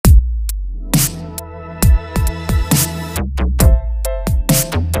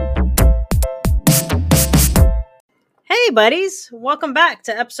Hey, buddies. Welcome back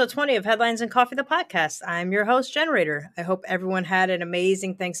to episode 20 of Headlines and Coffee, the podcast. I'm your host, Generator. I hope everyone had an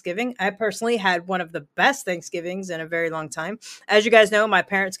amazing Thanksgiving. I personally had one of the best Thanksgivings in a very long time. As you guys know, my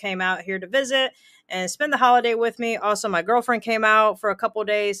parents came out here to visit and spend the holiday with me. Also, my girlfriend came out for a couple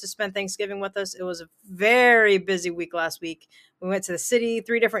days to spend Thanksgiving with us. It was a very busy week last week. We went to the city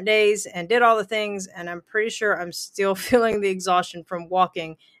 3 different days and did all the things, and I'm pretty sure I'm still feeling the exhaustion from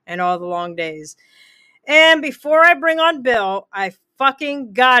walking and all the long days. And before I bring on Bill, I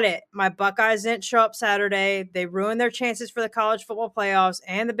fucking got it. My Buckeyes didn't show up Saturday. They ruined their chances for the college football playoffs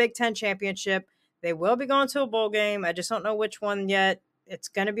and the Big Ten championship. They will be going to a bowl game. I just don't know which one yet. It's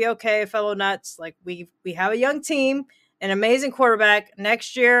going to be okay, fellow nuts. Like we have a young team, an amazing quarterback.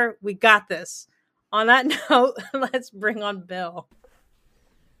 Next year, we got this. On that note, let's bring on Bill.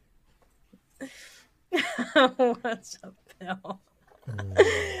 What's up, Bill?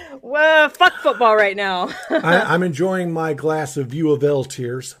 Well, fuck football right now. I'm enjoying my glass of U of L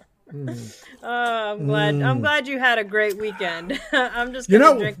tears. I'm glad you had a great weekend. I'm just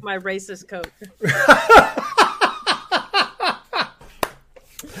gonna drink my racist Coke.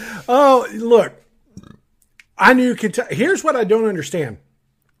 Oh, look, I knew Kentucky. Here's what I don't understand.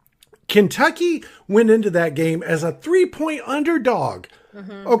 Kentucky went into that game as a 3-point underdog.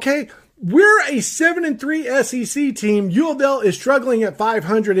 Mm-hmm. Okay. We're a 7-3 SEC team. U of L is struggling at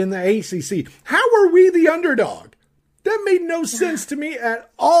 500 in the ACC. How are we the underdog? That made no sense to me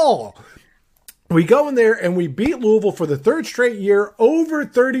at all. We go in there and we beat Louisville for the 3rd straight year, over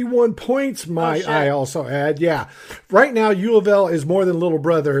 31 points, I also add. Yeah. Right now, U of L is more than little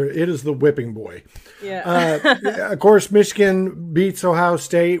brother. It is the whipping boy. Yeah. Of course, Michigan beats Ohio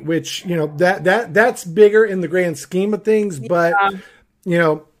State, which, that's bigger in the grand scheme of things. But,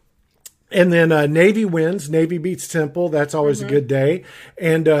 and then Navy wins. Navy beats Temple. That's always a good day.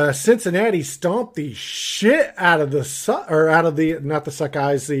 And Cincinnati stomped the shit out of the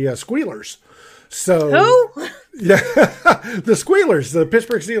Squealers. So who? Yeah, the Squealers, the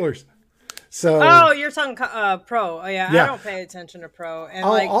Pittsburgh Steelers. So you're talking pro. Oh yeah, I don't pay attention to pro. And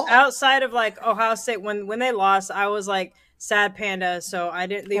outside of like Ohio State, when they lost, I was like sad panda. So I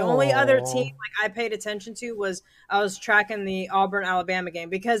didn't. The only other team like I paid attention to was I was tracking the Auburn Alabama game,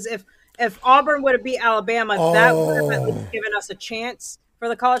 because if Auburn would have beat Alabama, that would have at least given us a chance for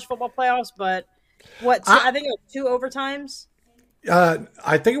the college football playoffs. But I think it was 2 overtimes.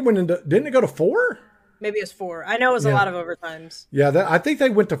 I think it went into, didn't it go to 4? Maybe it was 4. I know it was a lot of overtimes. Yeah, I think they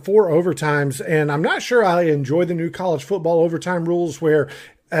went to 4 overtimes, and I'm not sure I enjoy the new college football overtime rules where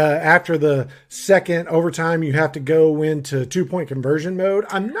after the 2nd overtime, you have to go into 2-point conversion mode.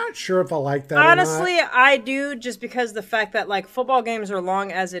 I'm not sure if I like that. Honestly, I do, just because the fact that like football games are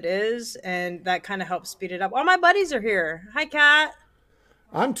long as it is, and that kind of helps speed it up. All my buddies are here. Hi, Kat.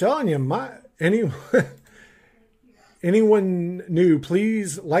 I'm telling you, anyone new,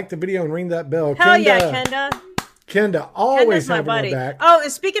 please like the video and ring that bell. Hell yeah, Kenda. Kenda, always having my back. Oh,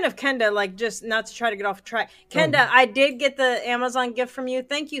 and speaking of Kenda, like just not to try to get off track. Kenda, I did get the Amazon gift from you.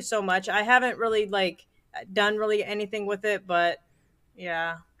 Thank you so much. I haven't really like done really anything with it, but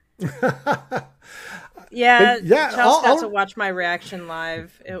yeah. Chelsea got to watch my reaction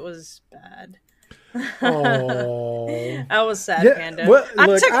live. It was bad. I was sad, Panda.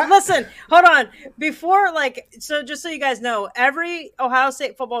 Listen, hold on. Before, just so you guys know, every Ohio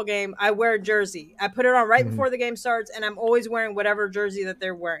State football game, I wear a jersey. I put it on right before the game starts, and I'm always wearing whatever jersey that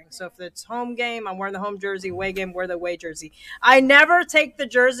they're wearing. So if it's home game, I'm wearing the home jersey. Away game, wear the away jersey. I never take the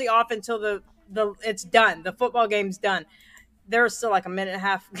jersey off until the it's done. The football game's done. There was still like a minute and a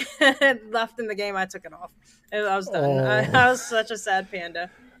half left in the game. I took it off. I was done. I was such a sad panda.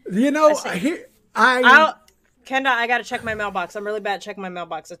 Kenda, I got to check my mailbox. I'm really bad at checking my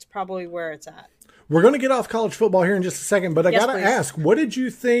mailbox. That's probably where it's at. We're going to get off college football here in just a second, but I got to ask, what did you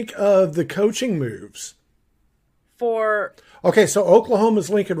think of the coaching moves? Okay, so Oklahoma's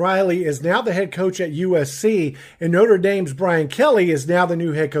Lincoln Riley is now the head coach at USC, and Notre Dame's Brian Kelly is now the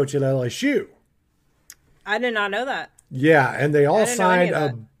new head coach at LSU. I did not know that. Yeah, and they all signed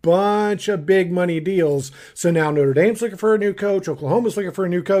a bunch of big money deals. So now Notre Dame's looking for a new coach. Oklahoma's looking for a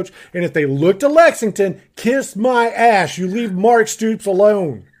new coach. And if they look to Lexington, kiss my ass. You leave Mark Stoops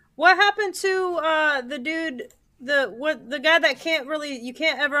alone. What happened to the dude, the guy that you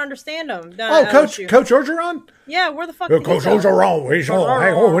can't ever understand him? Coach Orgeron? Yeah, where the fuck? Coach Orgeron. He's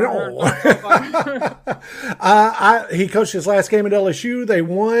on. He coached his last game at LSU. They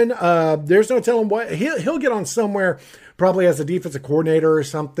won. There's no telling what he'll get on somewhere. Probably as a defensive coordinator or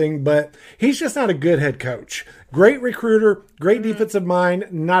something, but he's just not a good head coach. Great recruiter, great defensive mind,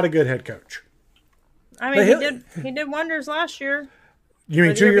 not a good head coach. I mean, he did wonders last year. You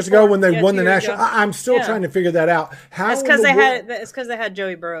mean Or the 2 year years before? ago when they Yeah, won 2 the years national? ago. I'm still Yeah. trying to figure that out. How It's in because the they world- had. It's because they had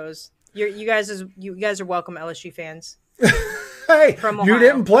Joey Burrows. You guys are welcome, LSU fans Hey, from you Ohio.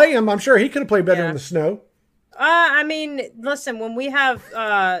 didn't play him. I'm sure he could have played better Yeah. in the snow. I mean, listen, when we have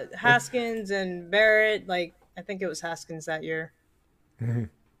Haskins and Barrett, like I think it was Haskins that year. Mm-hmm.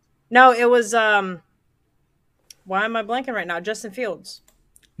 No, it was why am I blanking right now? Justin Fields.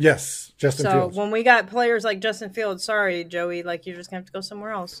 Yes, Justin So Fields. when we got players like Justin Fields, sorry, Joey, like you're just gonna have to go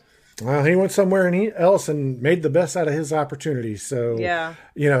somewhere else. Well, he went somewhere else and made the best out of his opportunity. So, Yeah.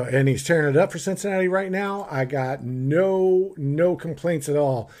 and he's tearing it up for Cincinnati right now. I got no complaints at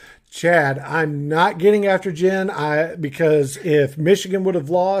all. Chad, I'm not getting after Jen because if Michigan would have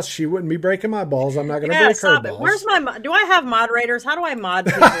lost, she wouldn't be breaking my balls. I'm not going to break her Stop it. balls. Where's do I have moderators? How do I mod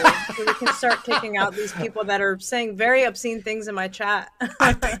people so we can start kicking out these people that are saying very obscene things in my chat?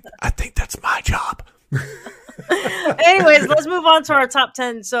 I think that's my job. Anyways, let's move on to our top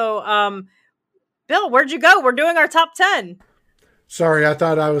 10. So, Bill, where'd you go? We're doing our top 10. Sorry, I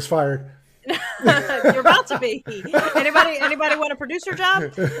thought I was fired. You're about to be. Anybody want a producer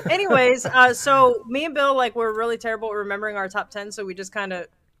job? Anyways, so me and Bill, like, we're really terrible at remembering our top 10, so we just kind of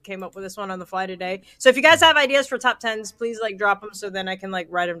came up with this one on the fly today. So if you guys have ideas for top 10s, please like drop them so then I can like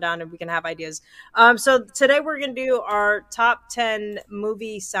write them down and we can have ideas. So today we're gonna do our top 10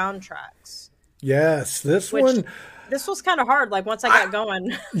 movie soundtracks. Yes, this was kind of hard. Like once I got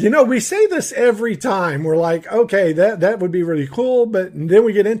going, we say this every time. We're like, okay, that would be really cool, but then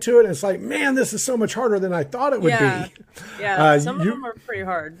we get into it and it's like, man, this is so much harder than I thought it would be. Yeah, some of them are pretty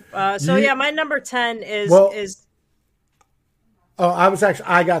hard. My number 10 is. Oh,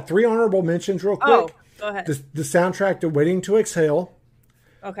 I got 3 honorable mentions real quick. Oh, go ahead. The soundtrack to Waiting to Exhale,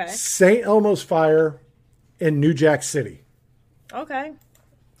 Okay. St. Elmo's Fire, and New Jack City. Okay.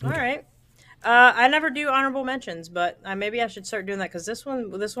 All right. I never do honorable mentions, but maybe I should start doing that because this one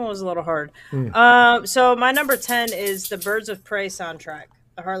was a little hard. So my number 10 is the Birds of Prey soundtrack,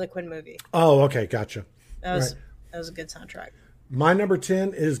 the Harley Quinn movie. Oh, okay, gotcha. That was a good soundtrack. My number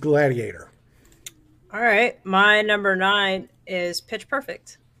 10 is Gladiator. All right. My number 9 is Pitch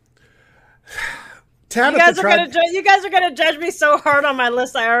Perfect. You guys are gonna judge me so hard on my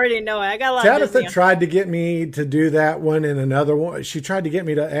list. I already know it. I got a lot of Disney. Tried to get me to do that one in another one. She tried to get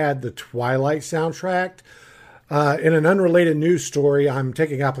me to add the Twilight soundtrack. In an unrelated news story, I'm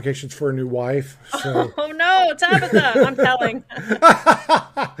taking applications for a new wife. So. Oh no, Tabitha! I'm telling.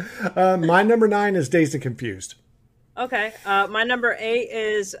 My number 9 is Dazed and Confused. Okay. My number 8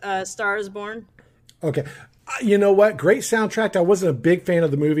 is Star is Born. Okay. You know what? Great soundtrack. I wasn't a big fan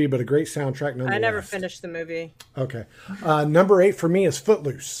of the movie, but a great soundtrack nonetheless. I never finished the movie. Okay. Number 8 for me is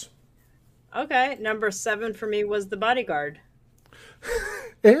Footloose. Okay. Number 7 for me was The Bodyguard.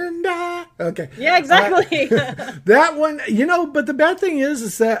 Okay. Yeah, exactly. That one, but the bad thing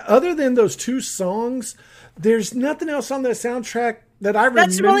is that other than those 2 songs, there's nothing else on that soundtrack that I remember.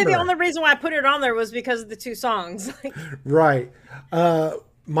 That's really the only reason why I put it on there was because of the 2 songs. Right.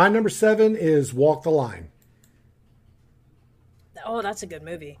 My number 7 is Walk the Line. Oh, that's a good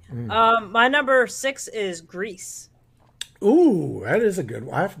movie. My number 6 is Grease. Ooh, that is a good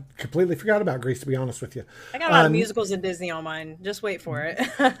one. I completely forgot about Grease, to be honest with you. I got a lot of musicals and Disney on mine. Just wait for it.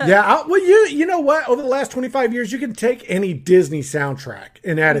 Yeah. You know what? Over the last 25 years, you can take any Disney soundtrack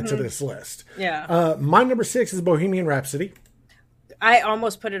and add it to this list. Yeah. My number 6 is Bohemian Rhapsody. I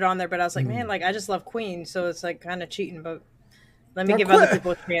almost put it on there, but I was like, man, like I just love Queen, so it's like kind of cheating, but let me give other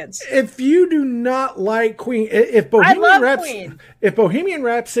people a chance. If you do not like Queen, if Bohemian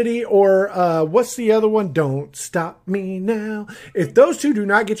Rhapsody or what's the other one? Don't Stop Me Now. If those 2 do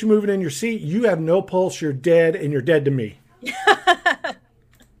not get you moving in your seat, you have no pulse. You're dead, and you're dead to me.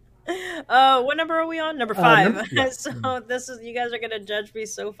 What number are we on? Number 5. Yeah. So you guys are gonna judge me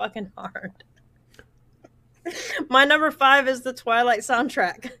so fucking hard. My number 5 is the Twilight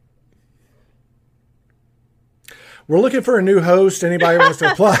soundtrack. We're looking for a new host. Anybody wants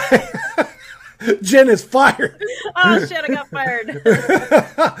to apply? Jen is fired. Oh shit, I got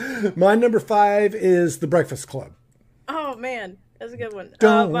fired. My number 5 is The Breakfast Club. Oh man, that's a good one.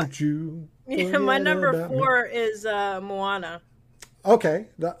 Don't you? Yeah, my number 4 is Moana. Okay,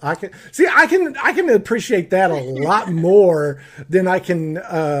 I can appreciate that a lot more than I can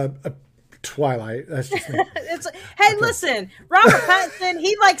Twilight. That's just me. Hey, listen, Robert Pattinson,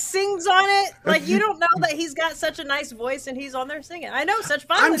 he like sings on it. Like you don't know that he's got such a nice voice and he's on there singing. I know, such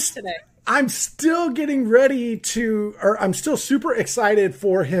violence today. I'm still getting ready I'm still super excited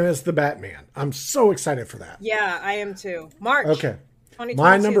for him as the Batman. I'm so excited for that. Yeah, I am too. March. Okay.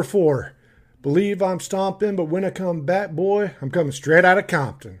 My number 4. Believe I'm stomping, but when I come back, boy, I'm coming straight out of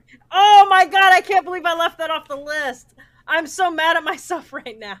Compton. Oh my God, I can't believe I left that off the list. I'm so mad at myself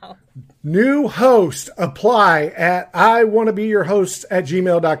right now. New host, apply at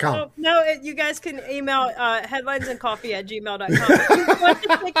iwannabeyourhost@gmail.com. Oh, no, you guys can email headlinesandcoffee@gmail.com if you want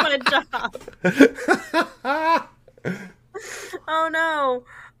to take my job. Oh, no.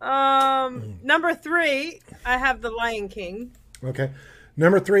 Number 3, I have The Lion King. Okay.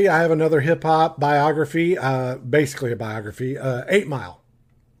 Number 3, I have another hip-hop biography, basically a biography, 8 Mile.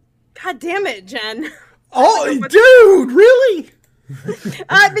 God damn it, Jen. Oh, dude, really?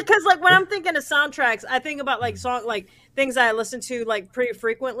 Because like when I'm thinking of soundtracks, I think about like things I listen to like pretty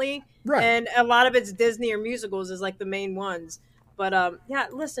frequently, right? And a lot of it's Disney or musicals is like the main ones. But yeah,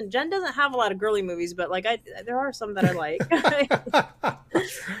 listen, Jen doesn't have a lot of girly movies, but like there are some that I like.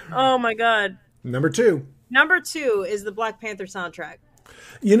 Oh my god. Number 2 is the Black Panther soundtrack.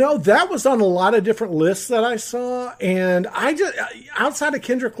 You know, that was on a lot of different lists that I saw, and I just, outside of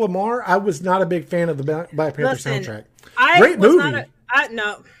Kendrick Lamar, I was not a big fan of the Black Panther soundtrack. Great movie.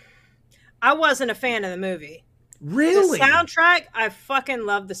 I wasn't a fan of the movie. Really? The soundtrack, I fucking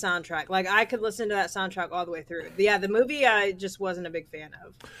love the soundtrack. Like, I could listen to that soundtrack all the way through. Yeah, the movie, I just wasn't a big fan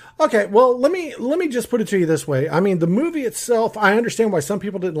of. Okay, well, let me just put it to you this way. I mean, the movie itself, I understand why some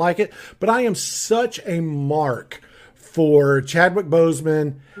people didn't like it, but I am such a mark for Chadwick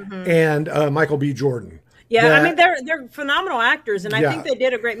Boseman and Michael B. Jordan. Yeah, I mean, they're phenomenal actors, and I think they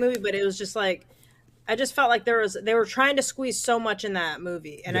did a great movie, but it was just like, I just felt like they were trying to squeeze so much in that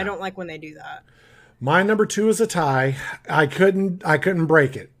movie, and I don't like when they do that. My number 2 is a tie. I couldn't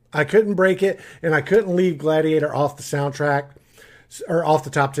break it. I couldn't break it, and I couldn't leave Gladiator off the soundtrack or off the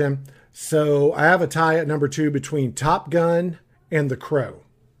top 10. So I have a tie at number 2 between Top Gun and The Crow.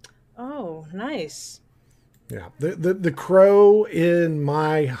 Oh, nice. Yeah, the Crow, in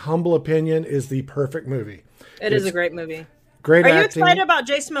my humble opinion, is the perfect movie. It's a great movie. Great acting. Are you excited about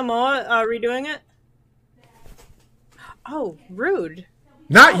Jason Momoa redoing it? Oh, rude.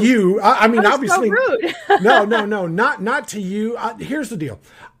 Not you. I mean, obviously. So rude. No, not to you. Here's the deal.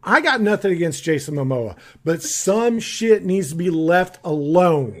 I got nothing against Jason Momoa, but some shit needs to be left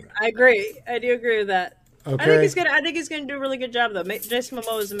alone. I agree. I do agree with that. Okay. I think he's gonna do a really good job though. Jason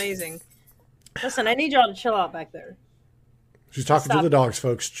Momoa is amazing. Listen, I need y'all to chill out back there. She's talking to the dogs,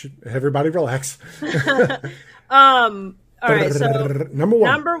 folks. Everybody relax. All right, so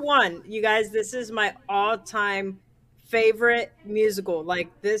number 1, you guys, this is my all-time favorite musical. Like,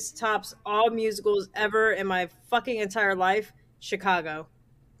 this tops all musicals ever in my fucking entire life. Chicago.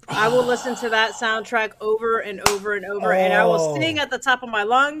 I will listen to that soundtrack over and over and over, and I will sing at the top of my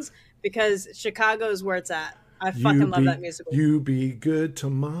lungs because Chicago is where it's at. I fucking love that musical. You be good to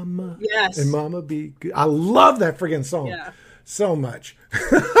mama. Yes. And mama be good. I love that friggin' song so much.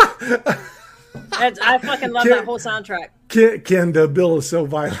 I fucking love that whole soundtrack. Bill is so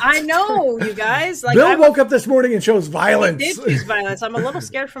violent. I know, you guys. Like, Bill woke up this morning and chose violence. He did choose violence. I'm a little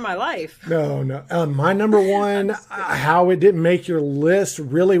scared for my life. No. My number 1, how it didn't make your list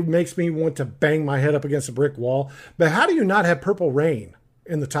really makes me want to bang my head up against a brick wall. But how do you not have Purple Rain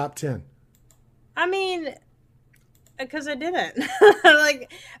in the top 10? I mean, because I didn't.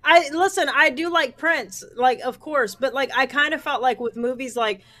 Like, I do like Prince, like, of course, but like I kind of felt like with movies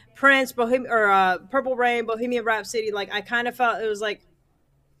like Prince, Purple Rain, Bohemian Rhapsody, like I kind of felt it was like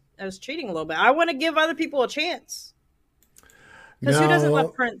I was cheating a little bit. I want to give other people a chance. Because who doesn't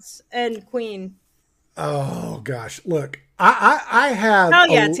love Prince and Queen? Oh gosh, look, I have. Hell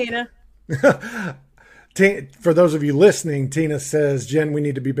yeah, Tina. For those of you listening, Tina says, Jen, we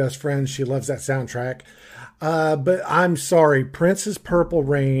need to be best friends. She loves that soundtrack. But I'm sorry, Prince's Purple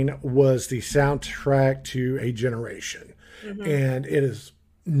Rain was the soundtrack to a generation. And it is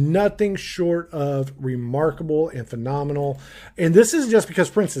nothing short of remarkable and phenomenal. And this is just because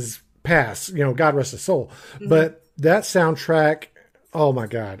Prince is passed, you know, God rest his soul. But that soundtrack, oh my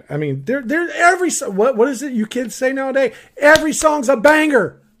God. I mean, they're what is it you kids say nowadays? Every song's a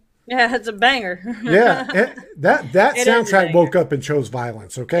banger. Yeah, it's a banger. Yeah, that soundtrack woke up and chose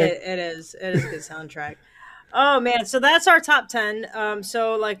violence. Okay, it is a good soundtrack. Oh man, so that's our top 10.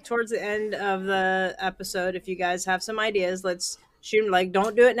 So like towards the end of the episode, if you guys have some ideas, let's shoot them. Like,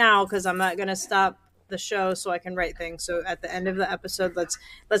 don't do it now because I'm not gonna stop the show so I can write things. So at the end of the episode, let's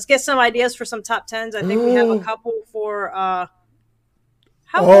get some ideas for some top 10s. I think we have a couple for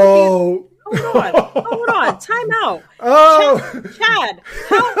Hold on. Time out. Chad,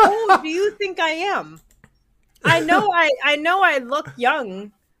 how old do you think I am? I know I look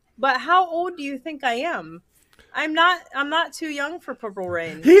young, but how old do you think I am? I'm not too young for Purple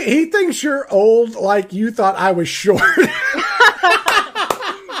Rain. He thinks you're old like you thought I was short.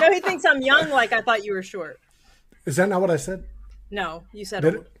 No, he thinks I'm young like I thought you were short. Is that not what I said? No, you said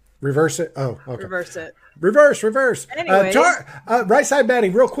old. Reverse it. Oh, okay. Reverse it. Reverse. Anyways. Right side Batty,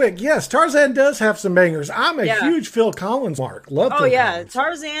 real quick. Yes, Tarzan does have some bangers. I'm a huge Phil Collins mark. Love Phil Collins.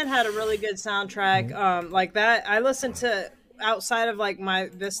 Tarzan had a really good soundtrack. Like that, I listened to outside of like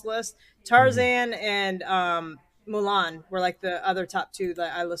this list. Tarzan and Mulan were like the other top two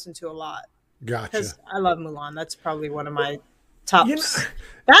that I listened to a lot. Gotcha. Because I love Mulan. That's probably one of my tops.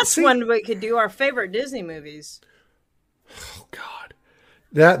 That's when we could do our favorite Disney movies. Oh God,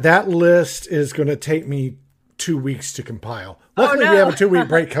 that list is going to take me 2 weeks to compile. Luckily, we have a 2-week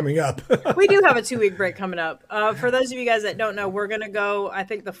break coming up. We do have a 2-week break coming up. For those of you guys that don't know, we're going to go, I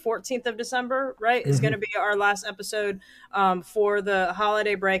think the 14th of December, right, is going to be our last episode for the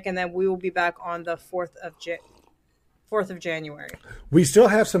holiday break. And then we will be back on the 4th of January. We still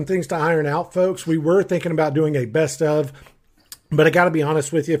have some things to iron out, folks. We were thinking about doing a best of, but I got to be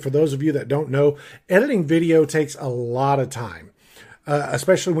honest with you, for those of you that don't know, editing video takes a lot of time.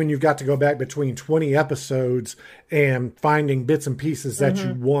 Especially when you've got to go back between 20 episodes and finding bits and pieces that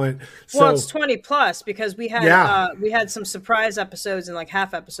you want. Well, it's 20 plus because we had some surprise episodes and like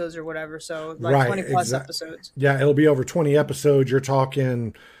half episodes or whatever. So like 20 plus episodes. Yeah, it'll be over 20 episodes. You're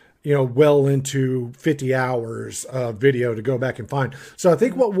talking, well into 50 hours of video to go back and find. So I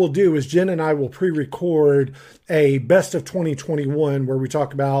think what we'll do is Jen and I will pre-record a best of 2021 where we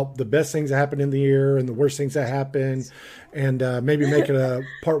talk about the best things that happened in the year and the worst things that happened, and maybe make it a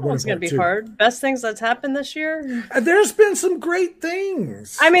part 1 and part 2. It's going to be hard. Best things that's happened this year? There's been some great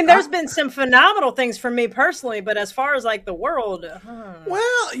things. I mean, there's been some phenomenal things for me personally, but as far as like the world,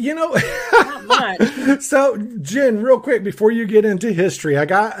 well, not much. So, Jen, real quick before you get into history, I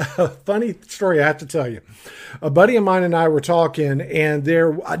got a funny story I have to tell you. A buddy of mine and I were talking, and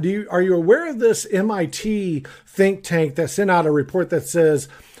are you aware of this MIT think tank that sent out a report that says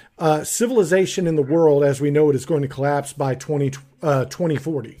civilization in the world as we know it is going to collapse by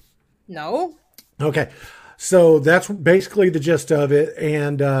 2040? No. Okay. So that's basically the gist of it.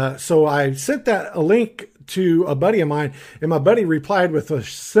 And so I sent a link to a buddy of mine, and my buddy replied with a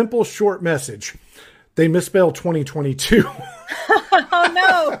simple, short message. They misspelled 2022. Oh,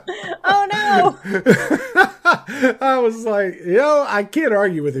 no. Oh, no. I was like, I can't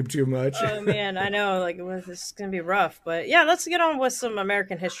argue with him too much. Oh, man, I know. Like, this is going to be rough. But, yeah, let's get on with some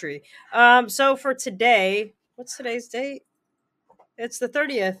American history. So for today, what's today's date? It's the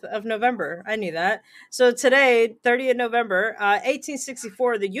 30th of November. I knew that. So today, 30th November,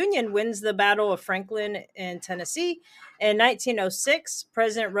 1864, the Union wins the Battle of Franklin in Tennessee. In 1906,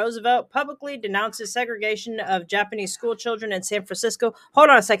 President Roosevelt publicly denounces segregation of Japanese school children in San Francisco. Hold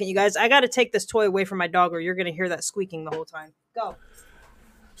on a second, you guys. I got to take this toy away from my dog or you're going to hear that squeaking the whole time. Go.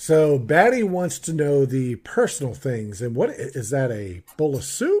 So Batty wants to know the personal things. And what is that, a bowl of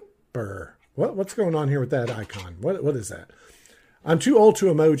soup? Or what's going on here with that icon? What is that? I'm too old to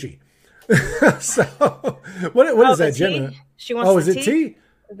emoji. So what is that, Jenna? She wants is it tea?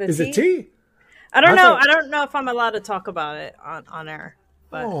 Is it tea? I don't know. I don't know if I'm allowed to talk about it on air.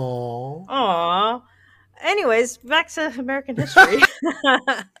 But Aww. Anyways, back to American history.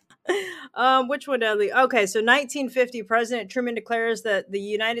 Which one did I leave? Okay, so 1950, President Truman declares that the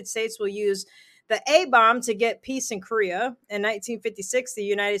United States will use the A-bomb to get peace in Korea. In 1956, the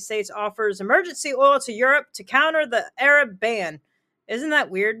United States offers emergency oil to Europe to counter the Arab ban. Isn't that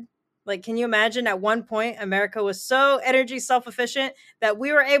weird? Like, can you imagine at one point America was so energy self-efficient that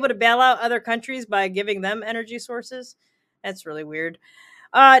we were able to bail out other countries by giving them energy sources? That's really weird.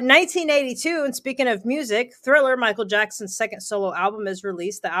 1982, and speaking of music, Thriller, Michael Jackson's second solo album, is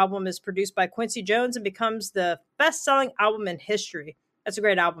released. The album is produced by Quincy Jones and becomes the best-selling album in history. That's a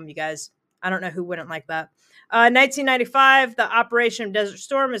great album, you guys. I don't know who wouldn't like that. 1995, the Operation Desert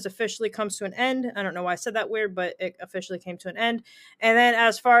Storm officially comes to an end. I don't know why I said that weird, but it officially came to an end. And then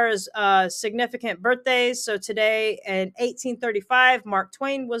as far as significant birthdays, so today in 1835, Mark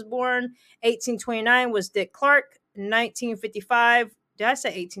Twain was born. 1829 was Dick Clark. 1955, did I say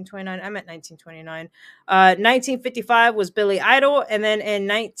 1829? I meant 1929. 1955 was Billy Idol. And then in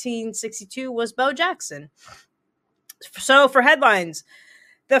 1962 was Bo Jackson. So for headlines,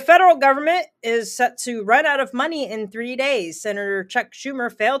 the federal government is set to run out of money in 3 days. Senator Chuck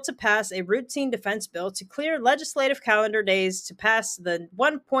Schumer failed to pass a routine defense bill to clear legislative calendar days to pass the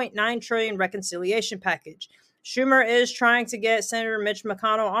 $1.9 trillion reconciliation package. Schumer is trying to get Senator Mitch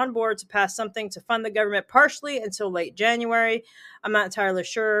McConnell on board to pass something to fund the government partially until late January. I'm not entirely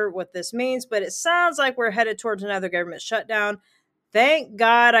sure what this means, but it sounds like we're headed towards another government shutdown. Thank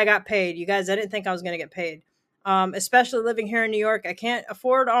God I got paid. You guys, I didn't think I was going to get paid. Especially living here in New York, I can't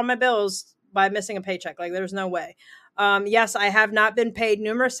afford all my bills by missing a paycheck. Like, there's no way. Yes, I have not been paid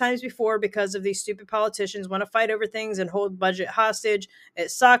numerous times before because of these stupid politicians want to fight over things and hold budget hostage.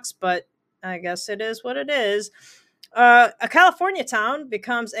 It sucks, but I guess it is what it is. A California town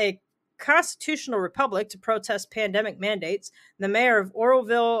becomes a constitutional republic to protest pandemic mandates. The mayor of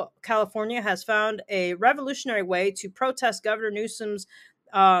Oroville, California, has found a revolutionary way to protest Governor Newsom's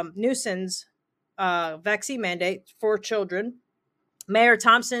vaccine mandate for children. Mayor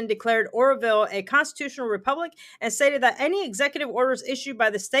Thompson declared Oroville a constitutional republic and stated that any executive orders issued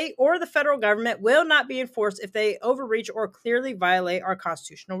by the state or the federal government will not be enforced if they overreach or clearly violate our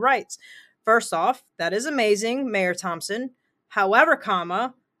constitutional rights. First off, that is amazing, Mayor Thompson. However,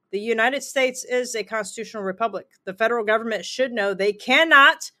 the United States is a constitutional republic. The federal government should know they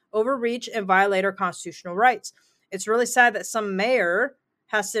cannot overreach and violate our constitutional rights. It's really sad that some mayor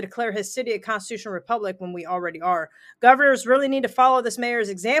has to declare his city a constitutional republic when we already are. Governors really need to follow this mayor's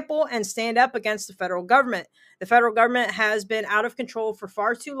example and stand up against the federal government. The federal government has been out of control for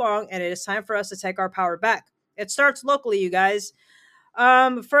far too long, and it is time for us to take our power back. It starts locally, you guys.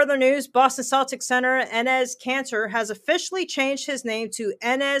 Further news, Boston Celtics center Enes Kanter has officially changed his name to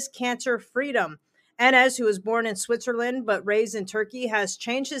Enes Kanter Freedom. Enes, who was born in Switzerland but raised in Turkey, has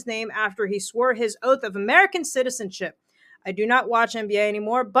changed his name after he swore his oath of American citizenship. I do not watch NBA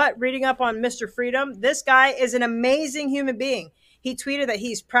anymore, but reading up on Mr. Freedom, this guy is an amazing human being. He tweeted that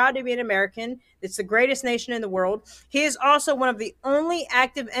he's proud to be an American. It's the greatest nation in the world. He is also one of the only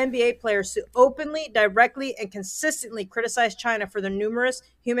active NBA players to openly, directly, and consistently criticize China for their numerous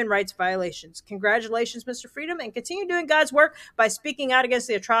human rights violations. Congratulations, Mr. Freedom, and continue doing God's work by speaking out against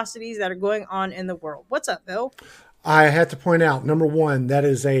the atrocities that are going on in the world. What's up, Bill? I had to point out, number one, that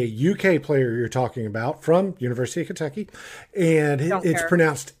is a UK player you're talking about from University of Kentucky, and it's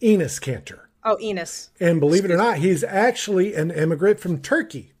pronounced Enes Kanter. Oh, Enes. And believe it or not, he's actually an immigrant from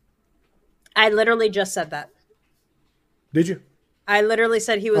Turkey. I literally just said that. Did you? I literally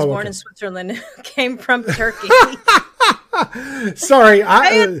said he was born in Switzerland, came from Turkey. Sorry, our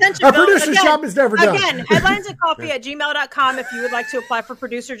producer's job is never done. Again, headlinesandcoffee@gmail.com. If you would like to apply for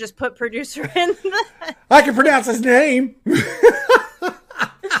producer, just put producer in the... I can pronounce his name.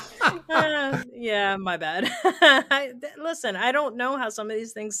 Yeah, my bad. Listen, I don't know how some of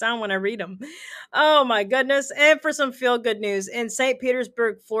these things sound when I read them. Oh my goodness. And for some feel-good news, in St.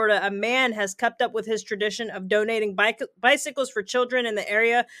 Petersburg, Florida, a man has kept up with his tradition of donating bicycles for children in the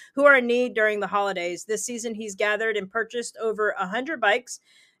area who are in need during the holidays. This season, he's gathered and purchased over 100 bikes.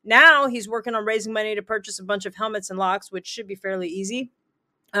 Now he's working on raising money to purchase a bunch of helmets and locks, which should be fairly easy.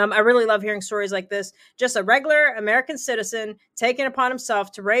 I really love hearing stories like this. Just a regular American citizen taking upon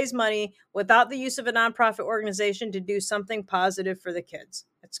himself to raise money without the use of a nonprofit organization to do something positive for the kids.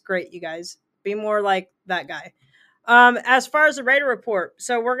 It's great, you guys. Be more like that guy. As far as the Raider report,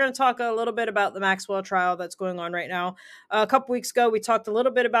 so we're going to talk a little bit about the Maxwell trial that's going on right now. A couple weeks ago, we talked a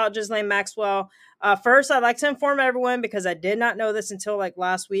little bit about Ghislaine Maxwell. First, I'd like to inform everyone, because I did not know this until like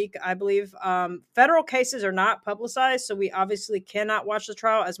last week, I believe. Federal cases are not publicized, so we obviously cannot watch the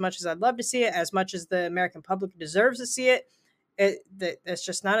trial as much as I'd love to see it, as much as the American public deserves to see it. It's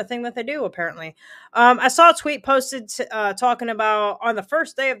just not a thing that they do, apparently. I saw a tweet posted talking about on the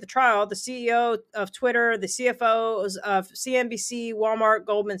first day of the trial, the CEO of Twitter, the CFOs of CNBC, Walmart,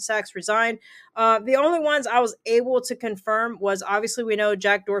 Goldman Sachs resigned. The only ones I was able to confirm was, obviously, we know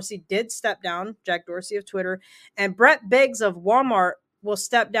Jack Dorsey did step down, Jack Dorsey of Twitter, and Brett Biggs of Walmart will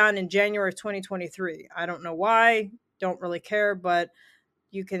step down in January of 2023. I don't know why, don't really care, but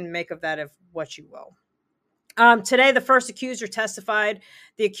you can make of that of what you will. Today, the first accuser testified.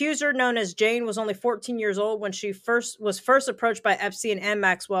 The accuser, known as Jane, was only 14 years old when she was first approached by Epstein and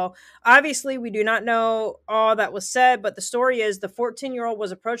Maxwell. Obviously, we do not know all that was said, but the story is the 14-year-old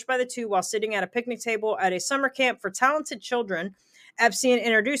was approached by the two while sitting at a picnic table at a summer camp for talented children. Epstein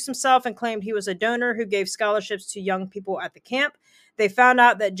introduced himself and claimed he was a donor who gave scholarships to young people at the camp. They found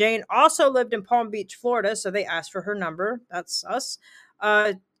out that Jane also lived in Palm Beach, Florida, so they asked for her number. That's us.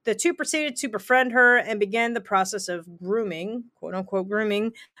 The two proceeded to befriend her and began the process of grooming, quote unquote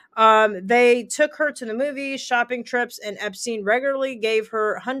grooming. They took her to the movies, shopping trips, and Epstein regularly gave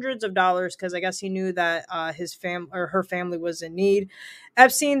her hundreds of dollars because I guess he knew that her family was in need.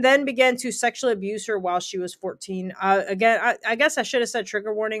 Epstein then began to sexually abuse her while she was 14. Again, I guess I should have said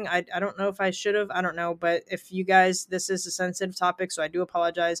trigger warning. I don't know if I should have. I don't know. But if you guys, this is a sensitive topic, so I do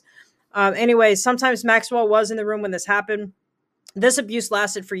apologize. Anyways, sometimes Maxwell was in the room when this happened. This abuse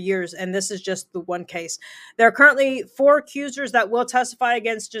lasted for years, and this is just the one case. There are currently 4 accusers that will testify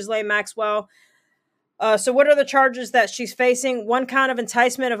against Ghislaine Maxwell. So what are the charges that she's facing? 1 count of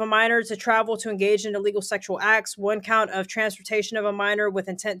enticement of a minor to travel to engage in illegal sexual acts. 1 count of transportation of a minor with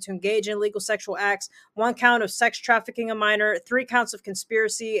intent to engage in illegal sexual acts. 1 count of sex trafficking a minor. 3 counts of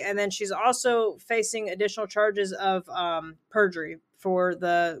conspiracy. And then she's also facing additional charges of perjury for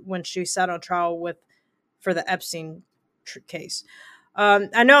when she sat on trial for the Epstein case.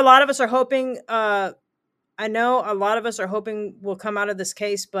 I know a lot of us are hoping will come out of this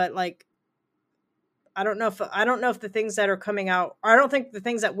case, but like, I don't know if the things that are coming out, I don't think the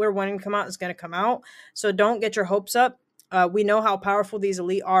things that we're wanting to come out is going to come out. So don't get your hopes up. We know how powerful these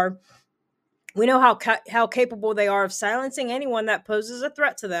elite are. We know how capable they are of silencing anyone that poses a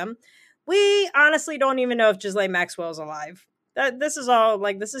threat to them. We honestly don't even know if Ghislaine Maxwell is alive. This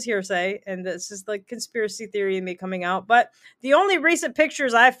is hearsay, and this is like conspiracy theory and me coming out. But the only recent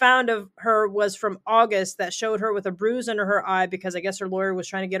pictures I found of her was from August that showed her with a bruise under her eye because I guess her lawyer was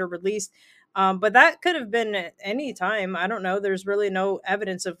trying to get her released. But that could have been at any time. I don't know. There's really no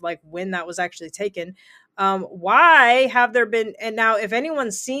evidence of like when that was actually taken. Why have there been? And now, if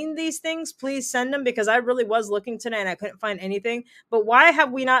anyone's seen these things, please send them, because I really was looking today and I couldn't find anything. But why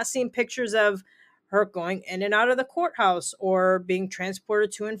have we not seen pictures of her going in and out of the courthouse or being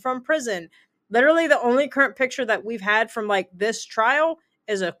transported to and from prison? Literally, the only current picture that we've had from like this trial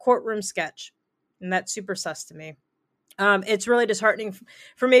is a courtroom sketch. And that's super sus to me. It's really disheartening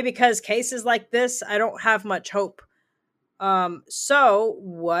for me because cases like this, I don't have much hope. So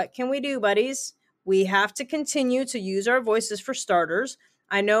what can we do, buddies? We have to continue to use our voices for starters.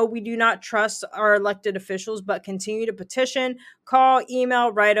 I know we do not trust our elected officials, but continue to petition, call,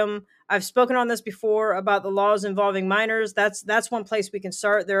 email, write them. I've spoken on this before about the laws involving minors. That's one place we can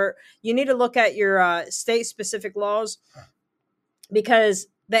start. You need to look at your state-specific laws, because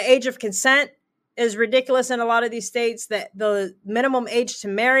the age of consent is ridiculous in a lot of these states. That the minimum age to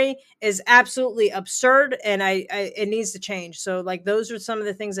marry is absolutely absurd, and it needs to change. So like those are some of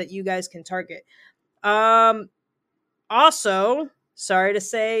the things that you guys can target. Also, sorry to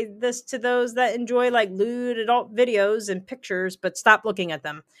say this to those that enjoy like lewd adult videos and pictures, but stop looking at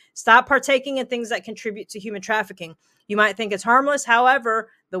them. Stop partaking in things that contribute to human trafficking. You might think it's harmless. However,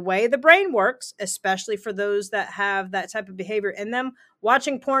 the way the brain works, especially for those that have that type of behavior in them,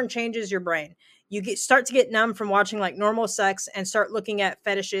 watching porn changes your brain. You start to get numb from watching like normal sex and start looking at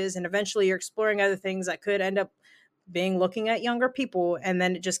fetishes, and eventually you're exploring other things that could end up being looking at younger people, and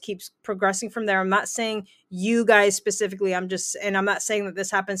then it just keeps progressing from there. I'm not saying you guys specifically. I'm not saying that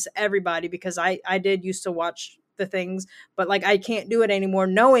this happens to everybody, because I did used to watch the things, but like I can't do it anymore,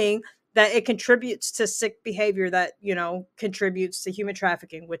 knowing that it contributes to sick behavior that, contributes to human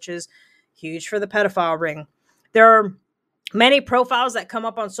trafficking, which is huge for the pedophile ring. There are many profiles that come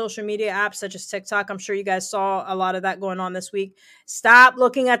up on social media apps such as TikTok. I'm sure you guys saw a lot of that going on this week. Stop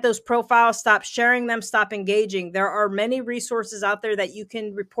looking at those profiles. Stop sharing them. Stop engaging. There are many resources out there that you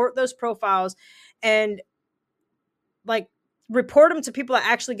can report those profiles and like report them to people that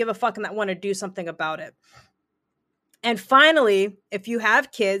actually give a fuck and that want to do something about it. And finally, if you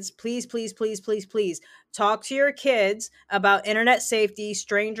have kids, please, please, please, please, please talk to your kids about internet safety,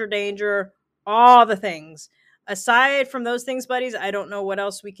 stranger danger, all the things. Aside from those things, buddies, I don't know what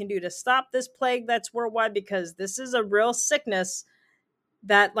else we can do to stop this plague that's worldwide, because this is a real sickness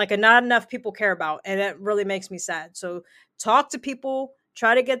that like not enough people care about. And it really makes me sad. So talk to people,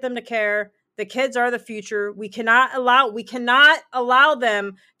 try to get them to care. The kids are the future. We cannot allow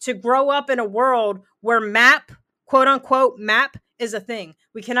them to grow up in a world where MAP, quote unquote, MAP is a thing.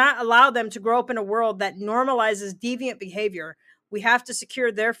 We cannot allow them to grow up in a world that normalizes deviant behavior. We have to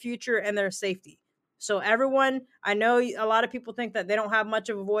secure their future and their safety. So everyone, I know a lot of people think that they don't have much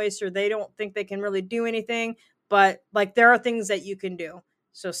of a voice or they don't think they can really do anything, but like there are things that you can do.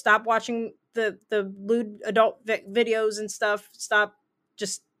 So stop watching the lewd adult videos and stuff. Stop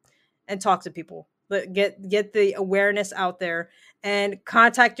and talk to people. Get the awareness out there and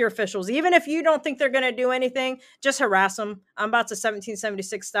contact your officials. Even if you don't think they're going to do anything, just harass them. I'm about to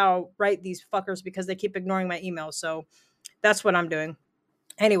 1776 style write these fuckers because they keep ignoring my emails. So that's what I'm doing.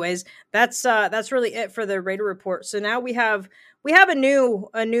 Anyways, that's really it for the Raider Report. So now we have a new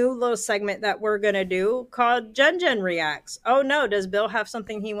little segment that we're gonna do called Gen Reacts. Oh no, does Bill have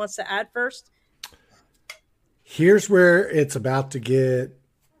something he wants to add first? Here's where it's about to get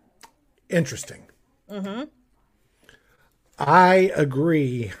interesting. Mm-hmm. I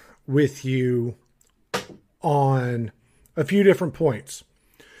agree with you on a few different points.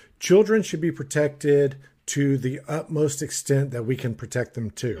 Children should be protected to the utmost extent that we can protect them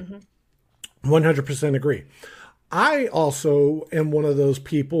to. Mm-hmm. 100% agree. I also am one of those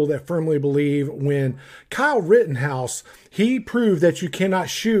people that firmly believe when Kyle Rittenhouse, he proved that you cannot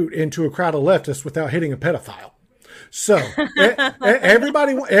shoot into a crowd of leftists without hitting a pedophile. So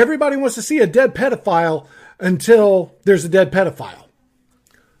everybody wants to see a dead pedophile until there's a dead pedophile.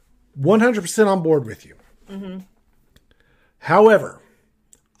 100% on board with you. Mm-hmm. However,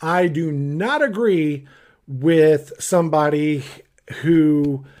 I do not agree with somebody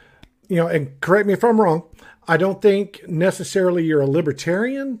who, and correct me if I'm wrong, I don't think necessarily you're a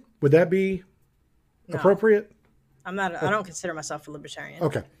libertarian. Would that be appropriate? I'm not. I don't consider myself a libertarian.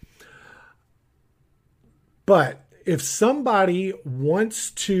 Okay. But if somebody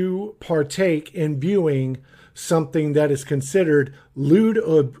wants to partake in viewing something that is considered lewd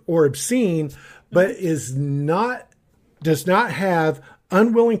or obscene, but does not have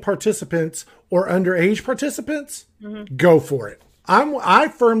unwilling participants or underage participants, go for it. I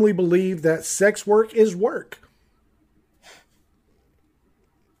firmly believe that sex work is work.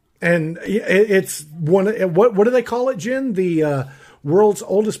 And it's what do they call it, Jen? The world's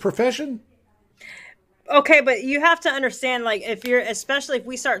oldest profession? Okay, but you have to understand, like, especially if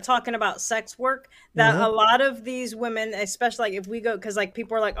we start talking about sex work, that a lot of these women, especially like if we go, because like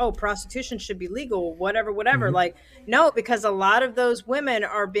people are like, oh, prostitution should be legal, whatever. Like, no, because a lot of those women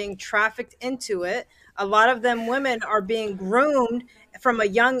are being trafficked into it. A lot of them women are being groomed from a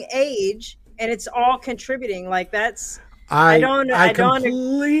young age, and it's all contributing. Like I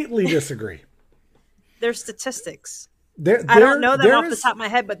completely disagree. There's statistics. I don't know them off the top of my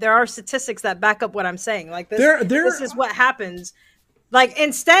head, but there are statistics that back up what I'm saying. Like this is what happens. Like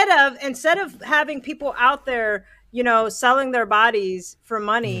instead of having people out there, selling their bodies for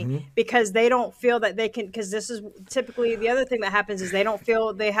money because they don't feel that they can, because this is typically the other thing that happens is they don't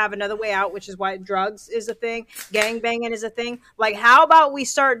feel they have another way out, which is why drugs is a thing. Gangbanging is a thing. Like, how about we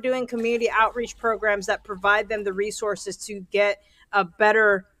start doing community outreach programs that provide them the resources to get a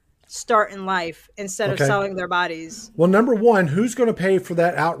better start in life instead of selling their bodies? Well, number one, who's going to pay for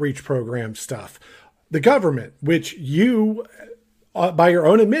that outreach program stuff? The government, which you, by your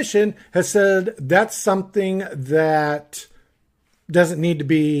own admission, has said that's something that doesn't need to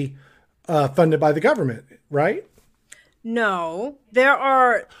be funded by the government, right? No,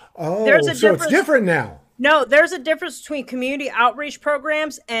 there's a difference. So it's different now. No, there's a difference between community outreach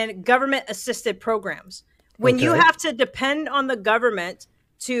programs and government assisted programs. When you have to depend on the government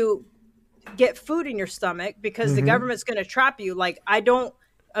to get food in your stomach because the government's going to trap you. Like, I don't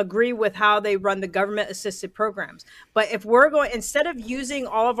agree with how they run the government assisted programs. But if we're going, instead of using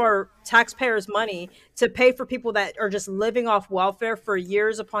all of our taxpayers' money to pay for people that are just living off welfare for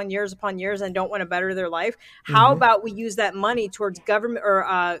years upon years upon years and don't want to better their life, how about we use that money towards government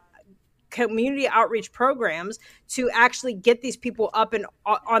or community outreach programs to actually get these people up and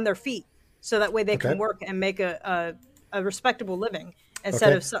on their feet so that way they can work and make a respectable living.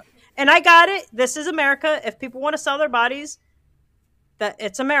 Instead of and I got it. This is America. If people want to sell their bodies, that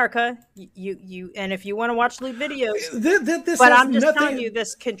it's America. You and if you want to watch lewd videos, but I'm just telling you,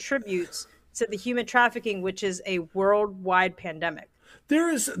 this contributes to the human trafficking, which is a worldwide pandemic. There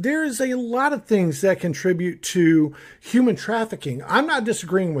is a lot of things that contribute to human trafficking. I'm not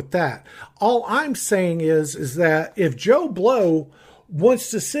disagreeing with that. All I'm saying is that if Joe Blow wants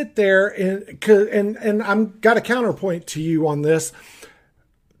to sit there and I'm got a counterpoint to you on this.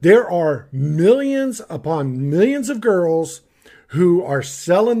 There are millions upon millions of girls who are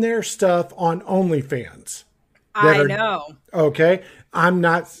selling their stuff on OnlyFans. I know. Okay. I'm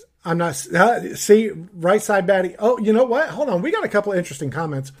not, see, right side Batty. Oh, you know what? Hold on. We got a couple of interesting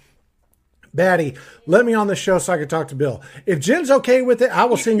comments. Batty, let me on the show so I can talk to Bill. If Jen's okay with it, I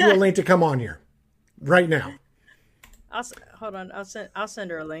will send you a link to come on here right now. Hold on. I'll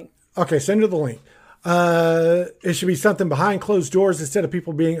send her a link. Okay. Send her the link. It should be something behind closed doors instead of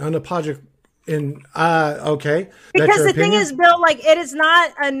people being unapologetic okay. Because the thing is, Bill, like, it is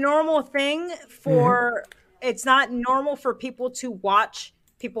not a normal thing for, it's not normal for people to watch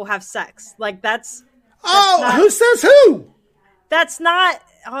people have sex. Like who says who? That's not,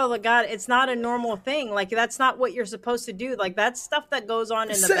 oh my God, it's not a normal thing. Like, that's not what you're supposed to do. Like, that's stuff that goes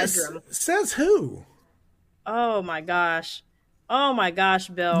on in the bedroom. Says who? Oh my gosh. Oh my gosh,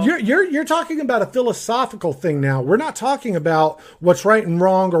 Bill. You're talking about a philosophical thing now. We're not talking about what's right and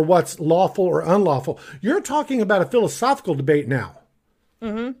wrong or what's lawful or unlawful. You're talking about a philosophical debate now.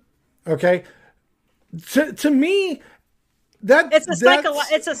 Okay. To me,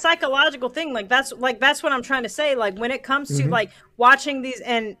 it's a psychological thing. That's what I'm trying to say. Like, when it comes to like watching these,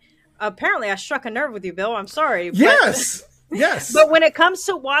 and apparently I struck a nerve with you, Bill. I'm sorry. Yes. Yes. But when it comes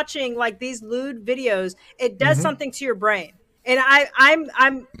to watching like these lewd videos, it does something to your brain. And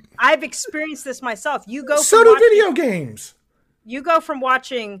I've experienced this myself. You go So do video games. You go from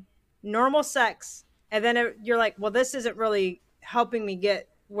watching normal sex, and then you're like, well, this isn't really helping me get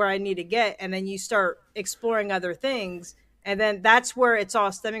where I need to get. And then you start exploring other things. And then that's where it's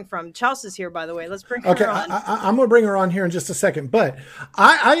all stemming from. Chelsea's here, by the way. Let's bring her on. I'm going to bring her on here in just a second. But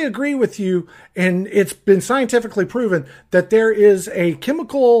I agree with you, and it's been scientifically proven that there is a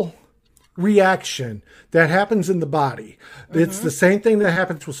chemical reaction that happens in the body. It's the same thing that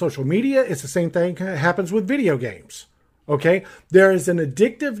happens with social media. It's the same thing that happens with video games. Okay? There is an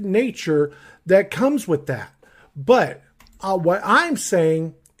addictive nature that comes with that. But what I'm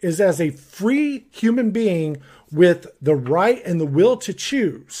saying is, as a free human being with the right and the will to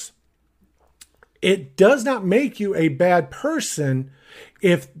choose, it does not make you a bad person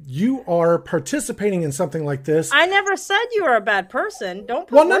if you are participating in something like this. I never said you were a bad person. Don't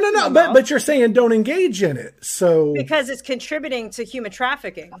put no. But you're saying don't engage in it. So because it's contributing to human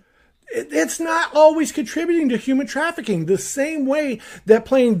trafficking. It's not always contributing to human trafficking. The same way that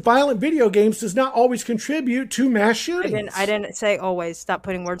playing violent video games does not always contribute to mass shootings. I didn't say always. Stop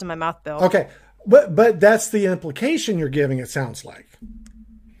putting words in my mouth, Bill. Okay. But that's the implication you're giving, it sounds like.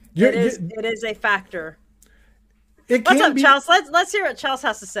 It is a factor. What's up, Chelsea? Let's hear what Chelsea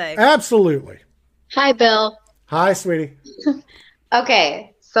has to say. Absolutely. Hi, Bill. Hi, sweetie.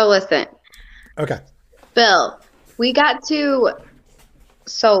 Okay, so listen. Okay. Bill,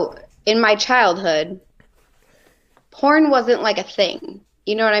 so in my childhood, porn wasn't like a thing.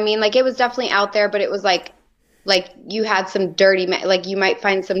 You know what I mean? Like, it was definitely out there, but it was like you had some dirty, like you might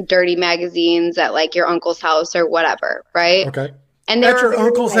find some dirty magazines at like your uncle's house or whatever, right? Okay. And at your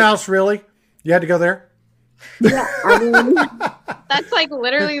uncle's house, really? You had to go there? Yeah, I mean, that's like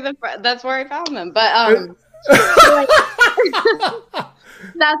literally that's where I found them. But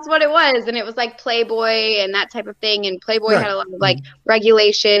that's what it was, and it was like Playboy and that type of thing. And Playboy had a lot of like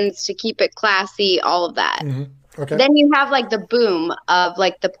regulations to keep it classy, all of that. Mm-hmm. Okay. Then you have like the boom of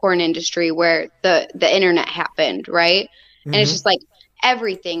like the porn industry where the internet happened, right? And it's just like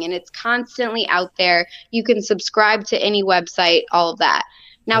everything, and it's constantly out there. You can subscribe to any website, all of that.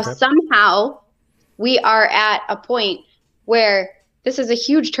 Now somehow we are at a point where this is a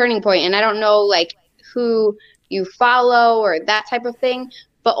huge turning point, and I don't know like who you follow or that type of thing,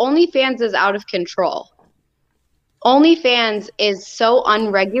 but OnlyFans is out of control. OnlyFans is so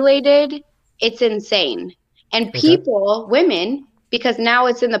unregulated, it's insane. And people, women, because now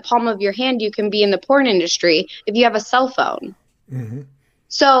it's in the palm of your hand, you can be in the porn industry if you have a cell phone. Mm-hmm.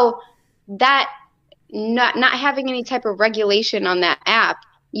 So that not having any type of regulation on that app,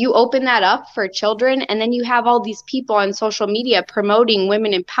 you open that up for children, and then you have all these people on social media promoting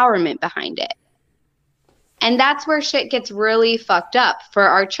women empowerment behind it. And that's where shit gets really fucked up for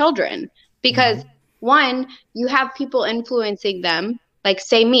our children. Because one, you have people influencing them. Like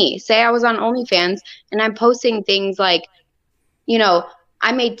say I was on OnlyFans and I'm posting things like, you know,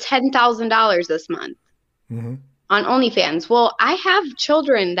 I made $10,000 this month on OnlyFans. Well, I have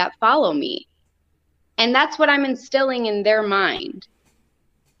children that follow me, and that's what I'm instilling in their mind.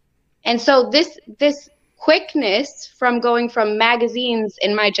 And so this quickness from going from magazines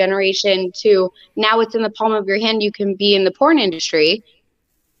in my generation to now it's in the palm of your hand, you can be in the porn industry.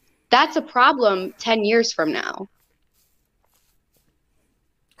 That's a problem 10 years from now.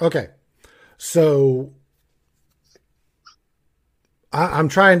 Okay. So I'm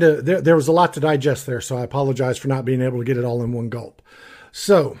trying to, there was a lot to digest there, so I apologize for not being able to get it all in one gulp.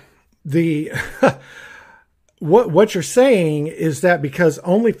 So what you're saying is that because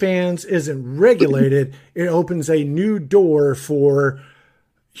OnlyFans isn't regulated, it opens a new door for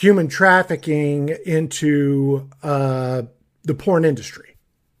human trafficking into the porn industry.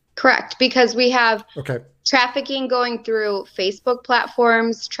 Correct. Because we have trafficking going through Facebook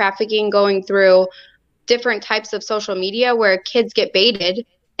platforms, trafficking going through different types of social media where kids get baited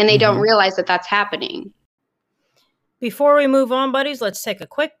and they don't realize that that's happening. Before we move on, buddies, let's take a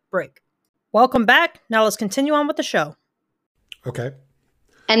quick break. Welcome back. Now let's continue on with the show. Okay.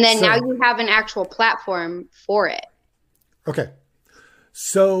 And then now you have an actual platform for it. Okay.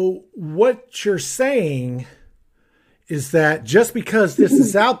 So what you're saying is that just because this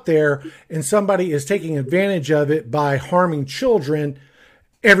is out there and somebody is taking advantage of it by harming children,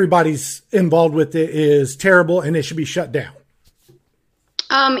 everybody's involved with it is terrible and it should be shut down.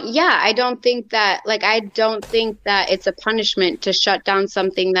 Yeah, I don't think that it's a punishment to shut down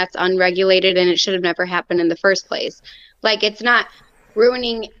something that's unregulated and it should have never happened in the first place. Like, it's not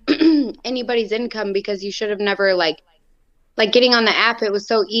ruining anybody's income because you should have never like getting on the app. It was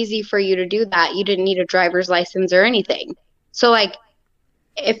so easy for you to do that. You didn't need a driver's license or anything. So like,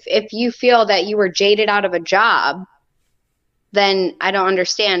 if you feel that you were jaded out of a job, then I don't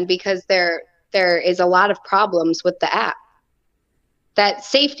understand, because there is a lot of problems with the app that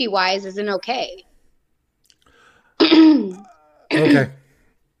safety wise isn't okay. Okay.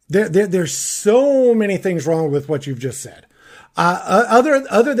 There's so many things wrong with what you've just said.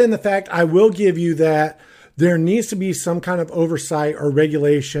 Other than the fact, I will give you that there needs to be some kind of oversight or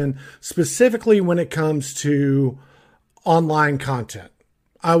regulation, specifically when it comes to online content.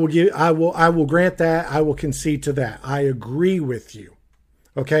 I will grant that. I will concede to that. I agree with you.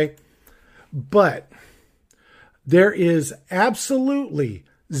 Okay. But there is absolutely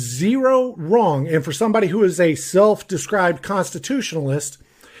zero wrong. And for somebody who is a self-described constitutionalist,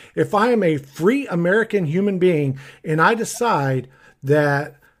 if I am a free American human being and I decide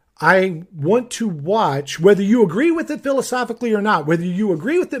that I want to watch, whether you agree with it philosophically or not, whether you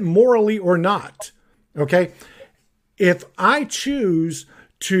agree with it morally or not, okay? If I choose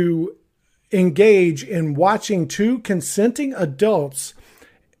to engage in watching two consenting adults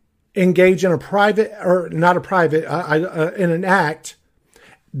engage in a private, or not a private, in an act,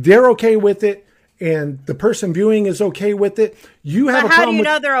 they're okay with it, and the person viewing is okay with it. You have a problem. But how do you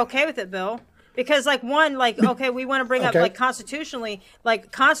know they're okay with it, Bill? Because okay, we want to bring up constitutionally,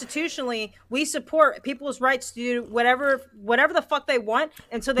 we support people's rights to do whatever the fuck they want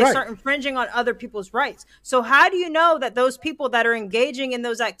until they start infringing on other people's rights. So how do you know that those people that are engaging in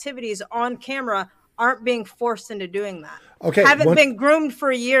those activities on camera aren't being forced into doing that? Okay, haven't been groomed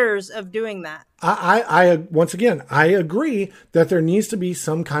for years of doing that. I once again, I agree that there needs to be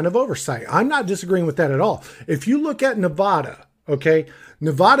some kind of oversight. I'm not disagreeing with that at all. If you look at Nevada, okay,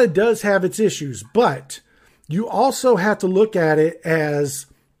 Nevada does have its issues, but you also have to look at it as,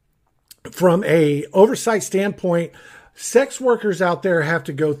 from a oversight standpoint, sex workers out there have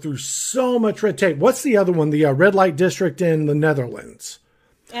to go through so much red tape. What's the other one? The red light district in the Netherlands.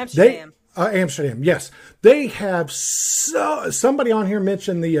 Amsterdam. Amsterdam, yes. They have somebody on here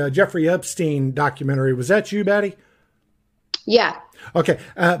mentioned the Jeffrey Epstein documentary. Was that you, Batty? Yeah. Okay.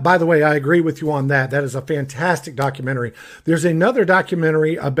 By the way, I agree with you on that. That is a fantastic documentary. There's another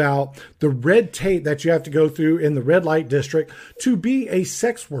documentary about the red tape that you have to go through in the red light district to be a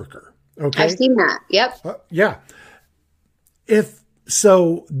sex worker. Okay. I've seen that. Yep. Yeah.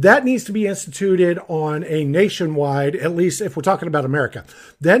 So that needs to be instituted on a nationwide, at least if we're talking about America,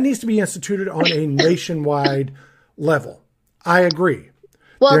 that needs to be instituted on a nationwide level. I agree.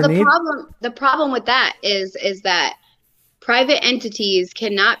 Well, the problem with that is that private entities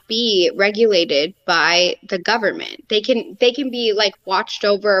cannot be regulated by the government. They can be like watched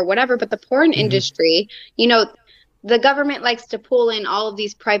over or whatever, but the porn industry, the government likes to pull in all of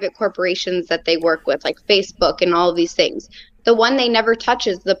these private corporations that they work with, like Facebook and all of these things. The one they never touch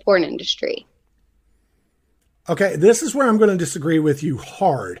is the porn industry. Okay, this is where I'm going to disagree with you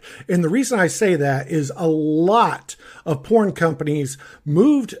hard. And the reason I say that is a lot of porn companies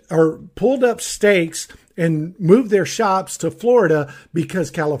moved or pulled up stakes and moved their shops to Florida because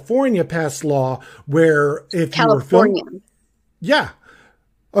California passed law where if you were filming. Yeah.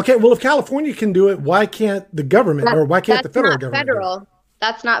 Okay, well, if California can do it, why can't the government, or why can't the federal government?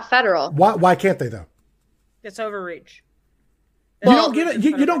 That's not federal. Why can't they, though? It's overreach. You don't get it.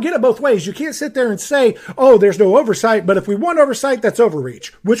 You don't get it both ways. You can't sit there and say, "Oh, there's no oversight." But if we want oversight, that's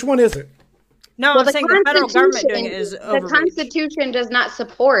overreach. Which one is it? No, I'm saying the federal government doing it is overreach. The Constitution does not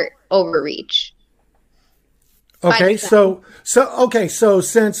support overreach. Okay, so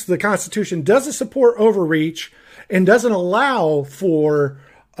since the Constitution doesn't support overreach and doesn't allow for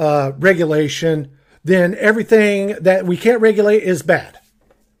regulation, then everything that we can't regulate is bad.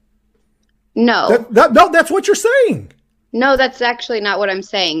 No, no, that's what you're saying. No, that's actually not what I'm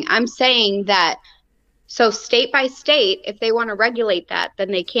saying. I'm saying that, so state by state, if they want to regulate that,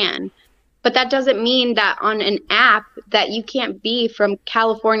 then they can. But that doesn't mean that on an app that you can't be from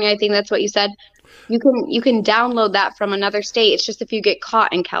California, I think that's what you said, you can download that from another state. It's just if you get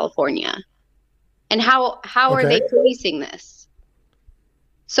caught in California. And how are they policing this?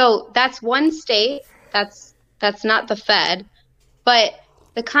 So that's one state. That's not the Fed. But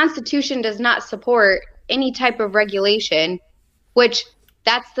the Constitution does not support any type of regulation, which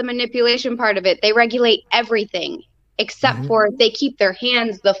that's the manipulation part of it. They regulate everything except for they keep their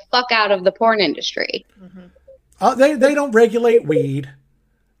hands the fuck out of the porn industry. They don't regulate weed.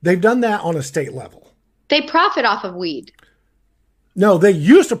 They've done that on a state level. They profit off of weed. No, they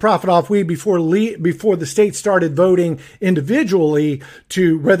used to profit off weed before the state started voting individually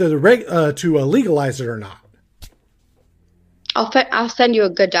to whether to legalize it or not. I'll send you a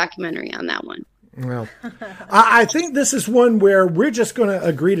good documentary on that one. Well, I think this is one where we're just going to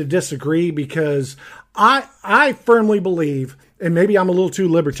agree to disagree, because I firmly believe, and maybe I'm a little too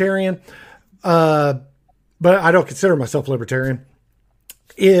libertarian, but I don't consider myself libertarian.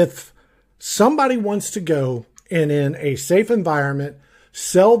 If somebody wants to go and in a safe environment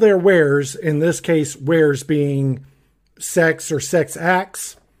sell their wares, in this case, wares being sex or sex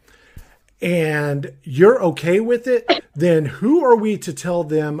acts, and you're okay with it, then who are we to tell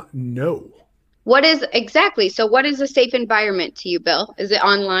them no? What is a safe environment to you, Bill? Is it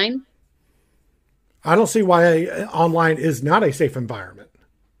online? I don't see why online is not a safe environment.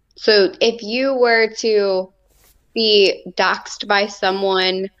 So if you were to be doxxed by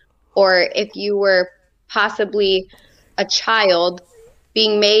someone, or if you were possibly a child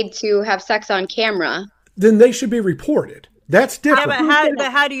being made to have sex on camera, then they should be reported. That's different. Yeah,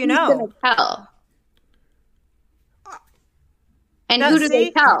 but how do you know? Who's gonna tell? And who do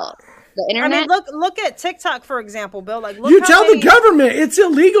they tell? The internet? I mean, look at TikTok, for example, Bill. Like, look you tell the government it's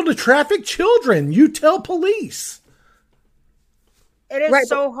illegal to traffic children. You tell police. It is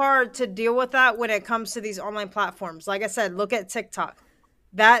so hard to deal with that when it comes to these online platforms. Like I said, look at TikTok.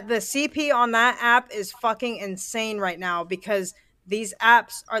 That the CP on that app is fucking insane right now, because these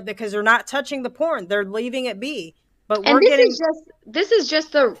apps because they're not touching the porn. They're leaving it be. But this is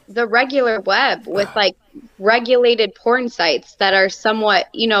just the regular web with like regulated porn sites that are somewhat,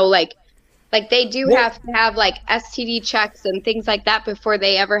 like they do have to have like STD checks and things like that before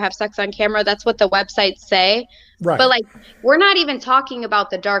they ever have sex on camera. That's what the websites say. Right. But like, we're not even talking about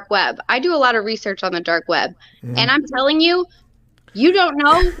the dark web. I do a lot of research on the dark web, and I'm telling you, you don't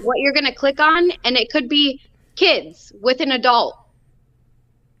know what you're going to click on, and it could be kids with an adult.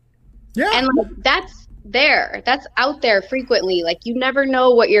 Yeah. And like, that's out there frequently. Like, you never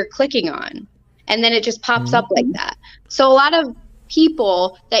know what you're clicking on, and then it just pops up like that. So a lot of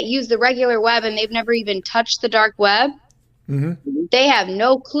people that use the regular web and they've never even touched the dark web, they have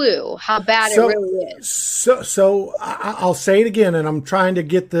no clue how bad it really is. So I'll say it again, and I'm trying to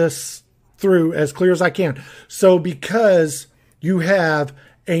get this through as clear as I can. So because you have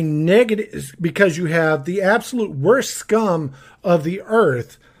because you have the absolute worst scum of the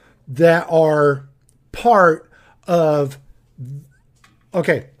earth that are part of,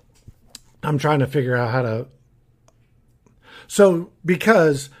 okay, I'm trying to figure out how to. So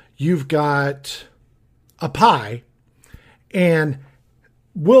because you've got a pie, and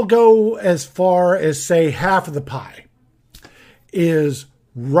we'll go as far as say half of the pie is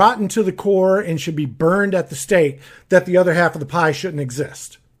rotten to the core and should be burned at the stake, that the other half of the pie shouldn't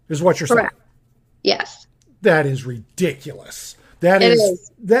exist, is what you're Correct. saying. Yes. That is ridiculous. That is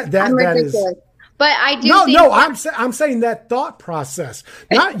ridiculous. But I do. I'm saying that thought process,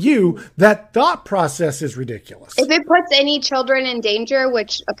 not you. That thought process is ridiculous. If it puts any children in danger,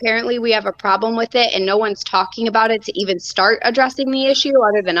 which apparently we have a problem with it, and no one's talking about it to even start addressing the issue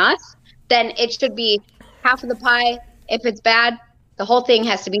other than us, then it should be half of the pie. If it's bad, the whole thing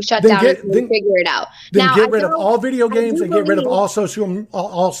has to be shut down and figure it out. Then now, get rid of all video games and get rid of all social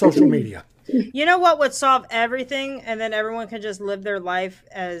media. You know what would solve everything, and then everyone can just live their life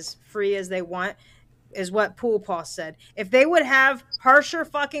as free as they want, is what Pool Paw said. If they would have harsher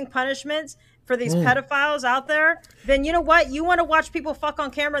fucking punishments for these pedophiles out there, then you know what? You want to watch people fuck on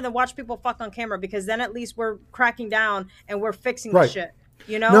camera, then watch people fuck on camera, because then at least we're cracking down and we're fixing the shit.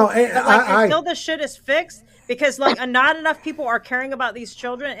 You know? No, until the shit is fixed, because like not enough people are caring about these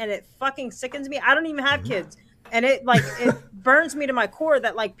children, and it fucking sickens me. I don't even have kids. And it burns me to my core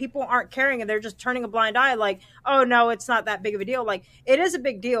that like people aren't caring and they're just turning a blind eye. Like, oh no, it's not that big of a deal. Like, it is a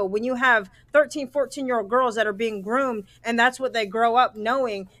big deal when you have 13, 14-year-old girls that are being groomed, and that's what they grow up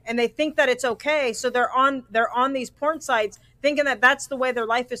knowing, and they think that it's okay. So they're on these porn sites thinking that that's the way their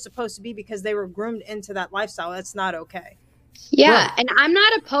life is supposed to be because they were groomed into that lifestyle. That's not okay. Yeah. Right. And I'm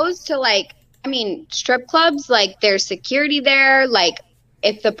not opposed to strip clubs, like there's security there, like,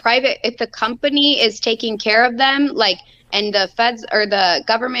 if the company is taking care of them, like, and the feds or the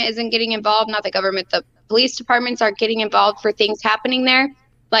government isn't getting involved, not the government, the police departments aren't getting involved for things happening there,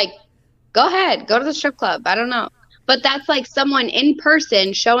 like, go ahead, go to the strip club. I don't know. But that's like someone in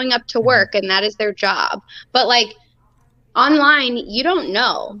person showing up to work, and that is their job. But like online, you don't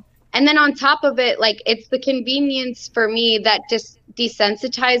know. And then on top of it, like, it's the convenience for me that just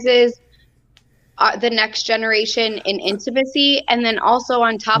desensitizes the next generation in intimacy, and then also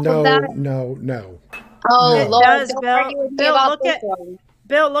on top of that, no. Oh, it Lord, does,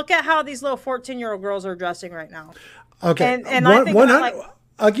 Bill. Look at how these little 14-year-old girls are dressing right now. Okay, and I think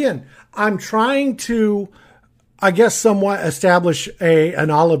again, I'm trying to, I guess, somewhat establish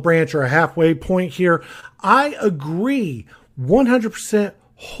an olive branch or a halfway point here. I agree 100%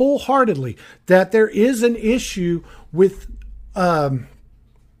 wholeheartedly that there is an issue with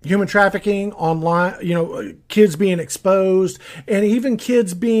human trafficking online, kids being exposed, and even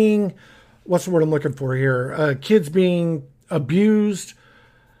kids being what's the word I'm looking for here? Kids being abused.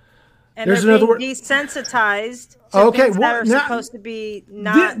 And there's another word. Desensitized to things that are supposed to be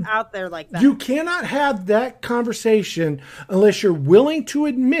not out there like that. You cannot have that conversation unless you're willing to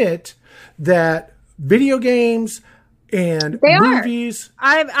admit that video games and movies.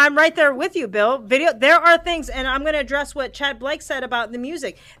 I'm right there with you, Bill. There are things, and I'm going to address what Chad Blake said about the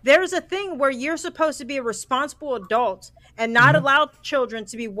music. There's a thing where you're supposed to be a responsible adult and not allow children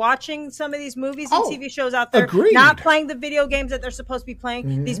to be watching some of these movies and TV shows out there. Agreed. Not playing the video games that they're supposed to be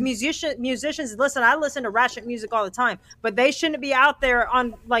playing. These musicians, listen, I listen to ratchet music all the time, but they shouldn't be out there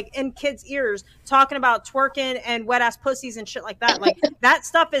on like in kids' ears talking about twerking and wet ass pussies and shit like that. Like that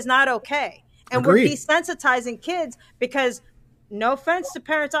stuff is not okay. And Agreed. we're desensitizing kids because, no offense to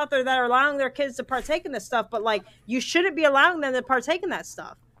parents out there that are allowing their kids to partake in this stuff, but like you shouldn't be allowing them to partake in that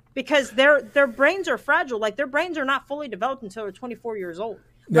stuff because their brains are fragile. Like their brains are not fully developed until they're 24 years old.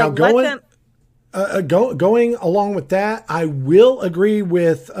 Now like, going along with that, I will agree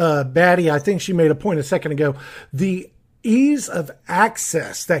with Batty. I think she made a point a second ago. The ease of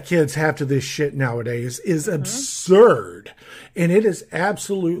access that kids have to this shit nowadays is absurd, and it is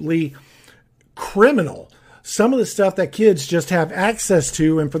absolutely criminal. Some of the stuff that kids just have access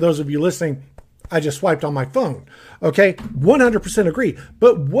to, and for those of you listening, I just swiped on my phone. Okay, 100% agree.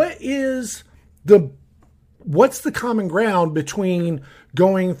 But what's the common ground between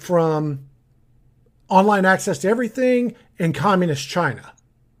going from online access to everything and communist China?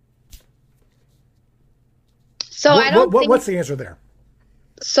 So what's the answer there?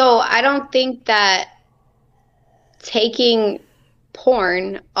 So I don't think that taking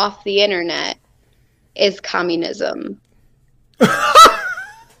porn off the internet is communism.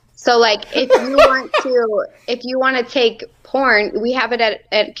 So like if you want to take porn, we have it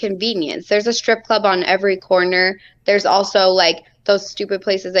at convenience. There's a strip club on every corner. There's also like those stupid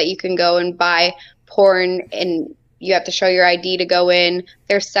places that you can go and buy porn and you have to show your ID to go in.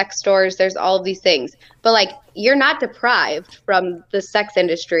 There's sex stores, there's all of these things. But like you're not deprived from the sex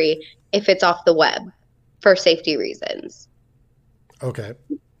industry if it's off the web for safety reasons. Okay.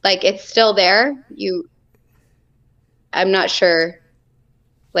 Like it's still there. I'm not sure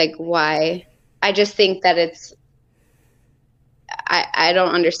like why. I just think that I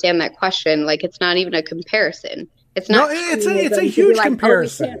don't understand that question. Like it's not even a comparison. It's not. No, it's a huge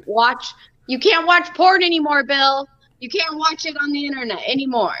comparison. You can't watch porn anymore, Bill. You can't watch it on the internet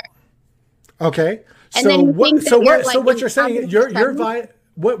anymore. Okay. And so what you're saying,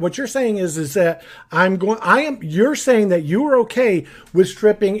 what you're saying is that you're saying that you are okay with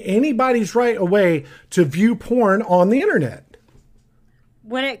stripping anybody's right away to view porn on the internet.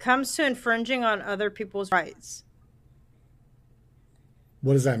 When it comes to infringing on other people's rights.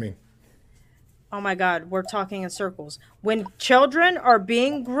 What does that mean? Oh my God, we're talking in circles. When children are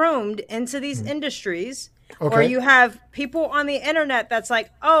being groomed into these industries, or you have people on the internet that's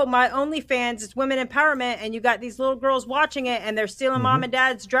like, oh, my OnlyFans is women empowerment, and you got these little girls watching it, and they're stealing mom and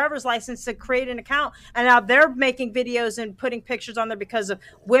dad's driver's license to create an account, and now they're making videos and putting pictures on there because of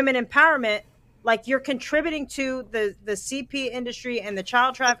women empowerment. Like you're contributing to the CP industry and the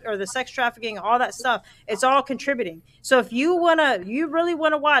the sex trafficking, all that stuff. It's all contributing. So if you really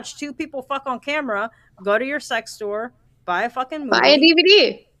wanna watch two people fuck on camera, go to your sex store, buy a fucking movie, buy a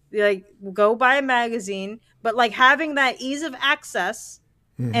DVD, like go buy a magazine. But like having that ease of access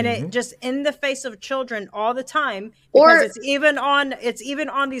and it just in the face of children all the time, because it's even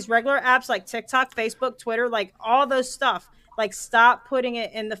on these regular apps like TikTok, Facebook, Twitter, like all those stuff. Like, stop putting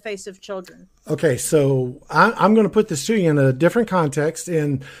it in the face of children. Okay, so I'm going to put this to you in a different context,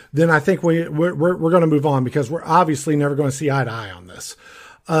 and then I think we're going to move on because we're obviously never going to see eye to eye on this.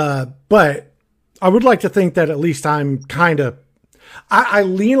 But I would like to think that at least I'm kind of I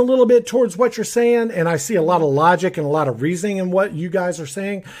lean a little bit towards what you're saying, and I see a lot of logic and a lot of reasoning in what you guys are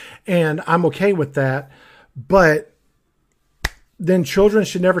saying, and I'm okay with that. But then children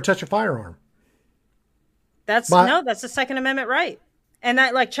should never touch a firearm. That's the Second Amendment right. And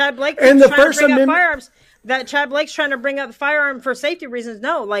that, like Chad Blake and the First Amendment firearms, that Chad Blake's trying to bring up the firearm for safety reasons.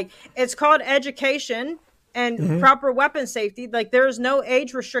 No, like it's called education and proper weapon safety. Like there is no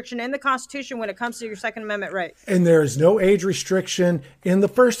age restriction in the Constitution when it comes to your Second Amendment right. And there is no age restriction in the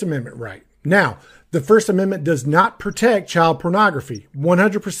First Amendment right. Now, the First Amendment does not protect child pornography.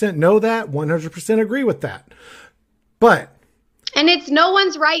 100% know that. 100% agree with that. But and it's no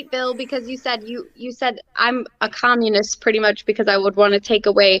one's right, Bill, because you said I'm a communist pretty much because I would want to take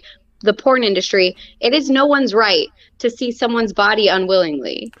away the porn industry. It is no one's right to see someone's body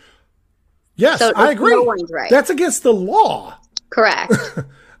unwillingly. Yes, so I agree. No one's right. That's against the law. Correct.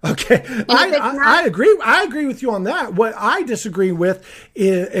 Okay, I agree. I agree with you on that. What I disagree with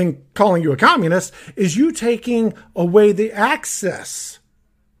in calling you a communist is you taking away the access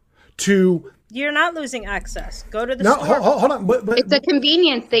to. You're not losing access. Go to the store. Hold on. But it's a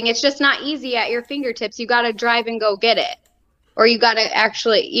convenience thing. It's just not easy at your fingertips. You got to drive and go get it, or you got to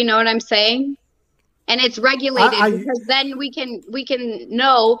actually. You know what I'm saying? And it's regulated because then we can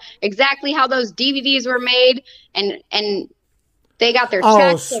know exactly how those DVDs were made and. They got their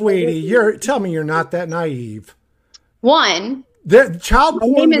checks. Oh, sweetie, tell me you're not that naive. One, the child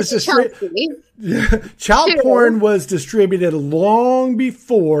porn was distributed. Child porn was distributed long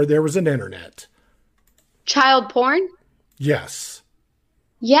before there was an internet. Child porn? Yes.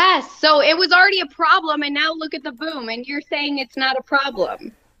 Yes. So it was already a problem, and now look at the boom, and you're saying it's not a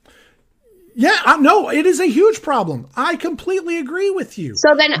problem. Yeah, no, it is a huge problem. I completely agree with you.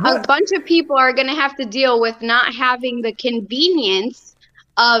 So then a bunch of people are going to have to deal with not having the convenience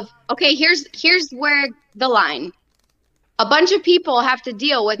of, okay, here's where the line. A bunch of people have to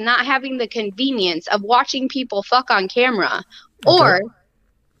deal with not having the convenience of watching people fuck on camera. Okay. Or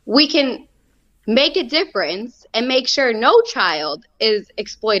we can make a difference and make sure no child is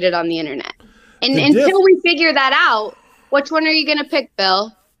exploited on the internet. And until we figure that out, which one are you going to pick,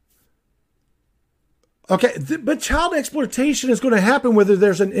 Bill? Okay, but child exploitation is going to happen whether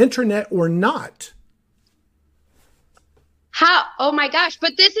there's an internet or not. How? Oh my gosh,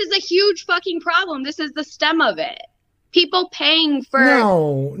 but this is a huge fucking problem. This is the stem of it. People paying for...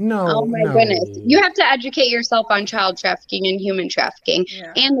 No. Oh my goodness. You have to educate yourself on child trafficking and human trafficking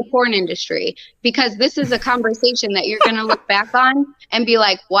and the porn industry, because this is a conversation that you're going to look back on and be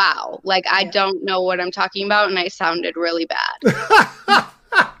like, wow, like I don't know what I'm talking about and I sounded really bad.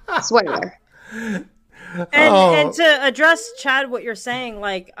 I swear. And to address, Chad, what you're saying,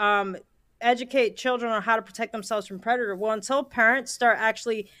 like, educate children on how to protect themselves from predator. Well, until parents start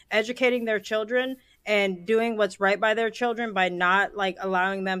actually educating their children and doing what's right by their children by not like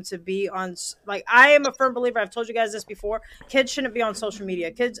allowing them to be on, like, I am a firm believer, I've told you guys this before, kids shouldn't be on social media.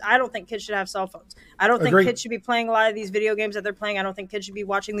 I don't think kids should have cell phones. I don't think kids should be playing a lot of these video games that they're playing. I don't think kids should be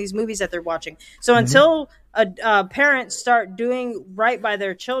watching these movies that they're watching. So until parents start doing right by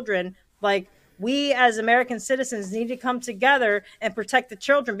their children, like, we as American citizens need to come together and protect the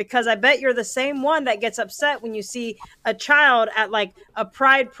children, because I bet you're the same one that gets upset when you see a child at like a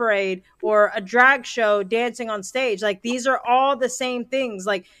pride parade or a drag show dancing on stage. Like, these are all the same things.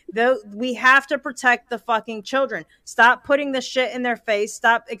 Like, we have to protect the fucking children. Stop putting the shit in their face.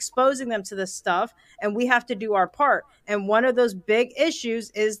 Stop exposing them to this stuff. And we have to do our part. And one of those big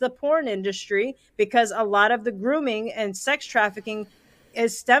issues is the porn industry, because a lot of the grooming and sex trafficking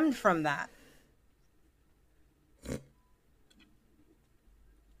is stemmed from that.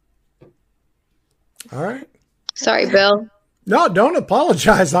 All right. Sorry, Bill. No, don't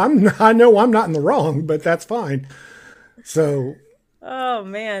apologize. I know I'm not in the wrong, but that's fine. So. Oh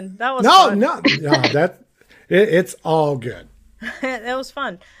man, that was fun. No. It's all good. That was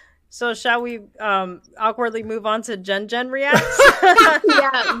fun. So shall we awkwardly move on to Jen reacts?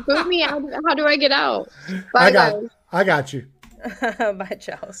 Yeah, boot me out. How do I get out? Bye, guys. I got you. Bye,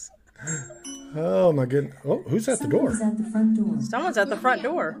 Charles. Oh my goodness! Oh, who's at the door? Someone's at the front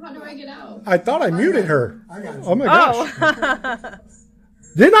door. How do I get out? I thought I muted her. Oh my gosh!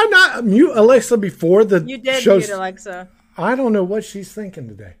 Didn't I not mute Alexa before the You did show? Mute Alexa. I don't know what she's thinking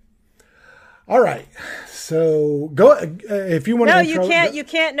today. All right, so go if you want to. No, you can't. You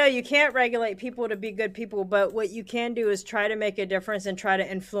can't. No, you can't regulate people to be good people. But what you can do is try to make a difference and try to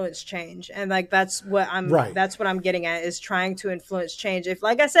influence change. And like that's what I'm. Right. That's what I'm getting at, is trying to influence change. If,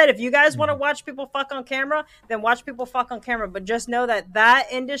 like I said, if you guys want to watch people fuck on camera, then watch people fuck on camera. But just know that that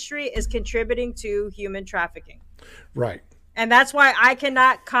industry is contributing to human trafficking. Right. And that's why I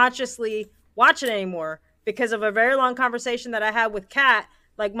cannot consciously watch it anymore, because of a very long conversation that I had with Kat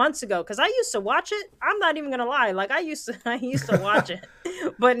like months ago, because I used to watch it. I'm not even gonna lie, like I used to watch it,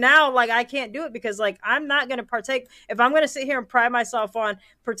 but now like I can't do it, because like I'm not gonna partake. If I'm gonna sit here and pride myself on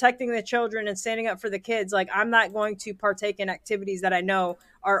protecting the children and standing up for the kids, like I'm not going to partake in activities that I know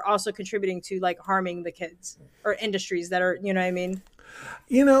are also contributing to like harming the kids, or industries that are, you know what I mean?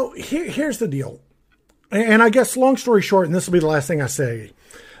 You know, here's the deal, and I guess long story short, and this will be the last thing I say,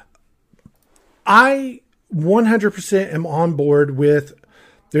 I 100% am on board with.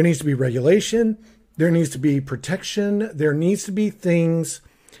 There needs to be regulation. There needs to be protection. There needs to be things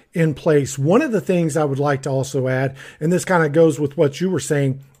in place. One of the things I would like to also add, and this kind of goes with what you were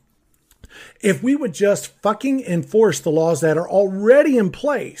saying, if we would just fucking enforce the laws that are already in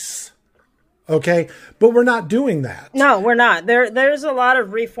place, Okay. But we're not doing that. No, we're not. There's a lot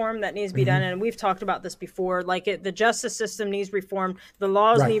of reform that needs to be done. And we've talked about this before. Like the justice system needs reformed. The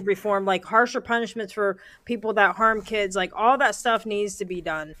laws need reformed, like harsher punishments for people that harm kids, like all that stuff needs to be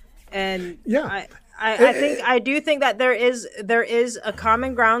done. And I do think that there is a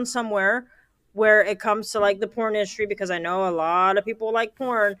common ground somewhere where it comes to like the porn industry, because I know a lot of people like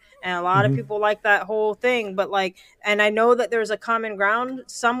porn and a lot of people like that whole thing. But like, and I know that there's a common ground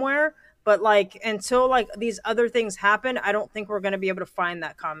somewhere, but like until like these other things happen, I don't think we're going to be able to find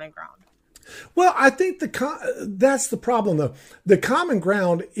that common ground. Well, I think that's the problem though. The common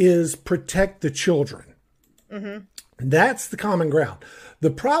ground is protect the children. That's the common ground. The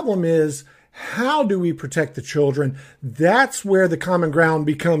problem is, how do we protect the children? That's where the common ground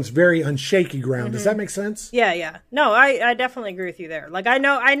becomes very unshaky ground. Does that make sense? Yeah. No, I definitely agree with you there. Like I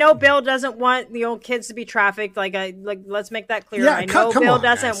know Bill doesn't want kids to be trafficked. Like let's make that clear. Yeah, I know come Bill on,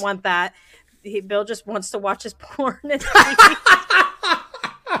 doesn't guys. want that. Bill just wants to watch his porn.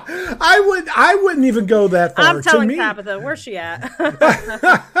 I wouldn't even go that far. I'm telling to me, Tabitha, where's she at?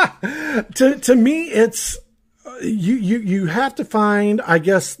 to me, it's you have to find, I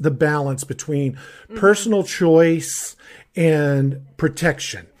guess, the balance between personal choice and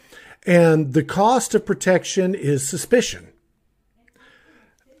protection. And the cost of protection is suspicion.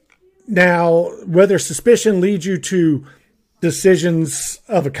 Now, whether suspicion leads you to decisions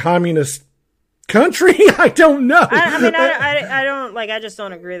of a communist country, I don't know. I don't like. I just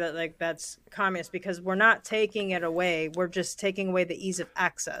don't agree that like that's communist, because we're not taking it away. We're just taking away the ease of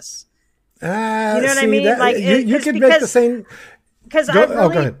access. You know what I mean? Like you could make the same. Because I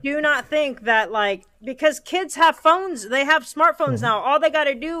really do not think that, like, because kids have phones, they have smartphones now. All they got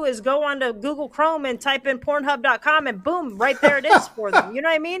to do is go onto Google Chrome and type in Pornhub.com, and boom, right there it is for them. You know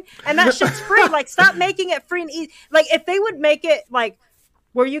what I mean? And that shit's free. Like, stop making it free and easy. Like, if they would make it like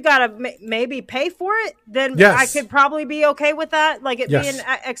where you got to maybe pay for it, then I could probably be okay with that. Like, it being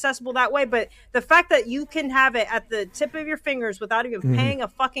accessible that way. But the fact that you can have it at the tip of your fingers without even paying a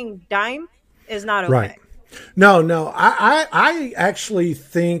fucking dime is not okay. Right. No. I actually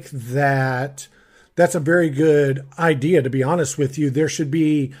think that that's a very good idea, to be honest with you. There should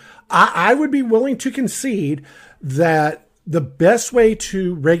be, I would be willing to concede that the best way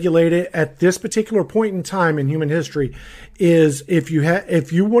to regulate it at this particular point in time in human history is if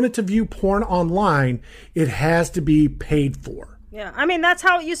you wanted to view porn online, it has to be paid for. Yeah, I mean, that's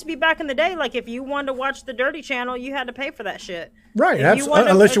how it used to be back in the day. Like, if you wanted to watch the Dirty Channel, you had to pay for that shit. Right,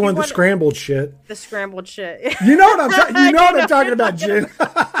 unless you wanted the scrambled shit. The scrambled shit. You know what I'm talking about, Jen.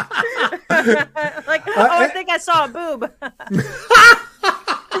 Like, I think I saw a boob.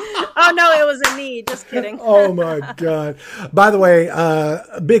 Oh, no, it was a knee. Just kidding. Oh, my God. By the way,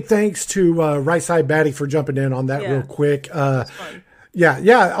 big thanks to Right Side Batty for jumping in on that real quick.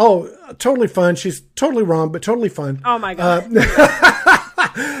 Yeah. Oh, totally fun. She's totally wrong, but totally fun. Oh, my God.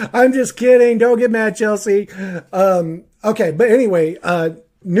 I'm just kidding. Don't get mad, Chelsea. Okay, but anyway,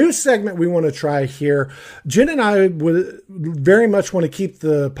 new segment we want to try here. Jen and I would very much want to keep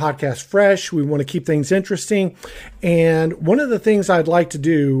the podcast fresh. We want to keep things interesting. And one of the things I'd like to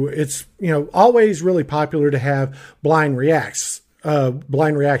do, it's, always really popular to have blind reactions,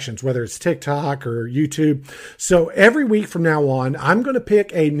 whether it's TikTok or YouTube. So every week from now on, I'm going to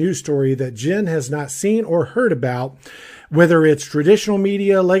pick a news story that Jen has not seen or heard about, whether it's traditional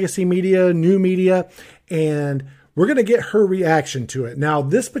media, legacy media, new media, and we're going to get her reaction to it. Now,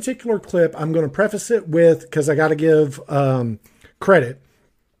 this particular clip, I'm going to preface it with, because I got to give credit.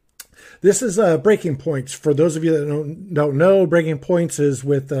 This is Breaking Points. For those of you that don't know, Breaking Points is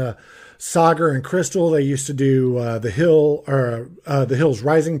with Sagar and Crystal. They used to do the Hills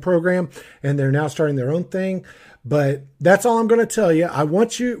Rising program, and they're now starting their own thing. But that's all I'm going to tell you.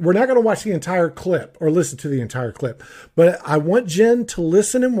 We're not going to watch the entire clip or listen to the entire clip, but I want Jen to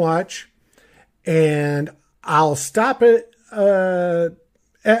listen and watch, and I'll stop it about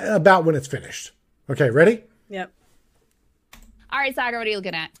when it's finished. Okay, ready? Yep. All right, Sagar, what are you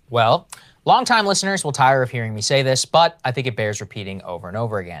looking at? Well, longtime listeners will tire of hearing me say this, but I think it bears repeating over and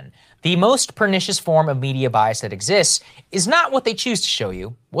over again. The most pernicious form of media bias that exists is not what they choose to show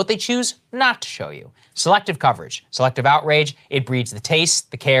you, what they choose not to show you. Selective coverage, selective outrage, it breeds the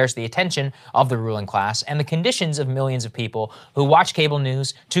taste, the cares, the attention of the ruling class, and the conditions of millions of people who watch cable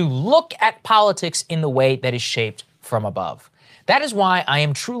news to look at politics in the way that is shaped from above. That is why I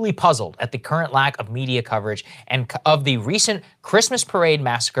am truly puzzled at the current lack of media coverage and of the recent Christmas parade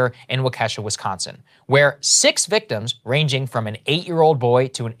massacre in Waukesha, Wisconsin, where 6 victims, ranging from an 8-year-old boy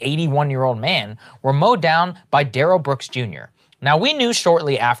to an 81-year-old man, were mowed down by Darrell Brooks Jr., Now, we knew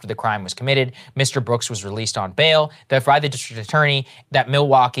shortly after the crime was committed, Mr. Brooks was released on bail that by the district attorney that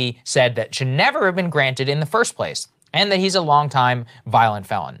Milwaukee said that should never have been granted in the first place, and that he's a longtime violent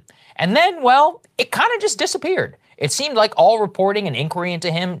felon. And then, well, it kind of just disappeared. It seemed like all reporting and inquiry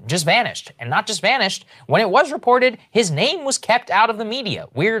into him just vanished. And not just vanished, when it was reported, his name was kept out of the media,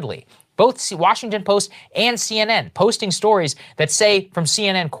 weirdly. Both Washington Post and CNN posting stories that say from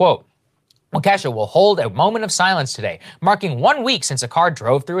CNN, quote, Waukesha will hold a moment of silence today, marking 1 week since a car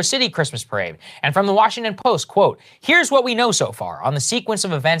drove through a city Christmas parade. And from the Washington Post, quote, here's what we know so far on the sequence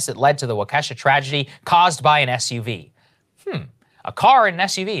of events that led to the Waukesha tragedy caused by an SUV. A car and an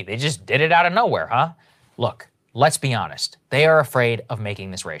SUV, they just did it out of nowhere, huh? Look, let's be honest, they are afraid of making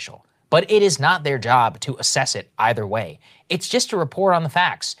this racial. But it is not their job to assess it either way. It's just to report on the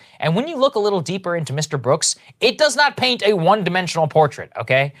facts. And when you look a little deeper into Mr. Brooks, it does not paint a one-dimensional portrait,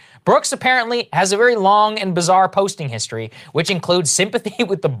 okay? Brooks apparently has a very long and bizarre posting history, which includes sympathy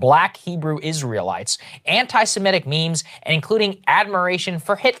with the Black Hebrew Israelites, anti-Semitic memes, and including admiration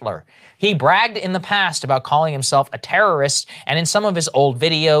for Hitler. He bragged in the past about calling himself a terrorist, and in some of his old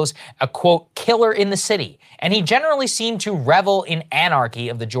videos, a, quote, killer in the city. And he generally seemed to revel in anarchy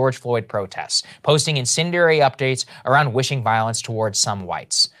of the George Floyd protests, posting incendiary updates around wishing violence towards some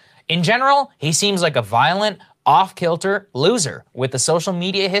whites. In general, he seems like a violent, off-kilter loser with the social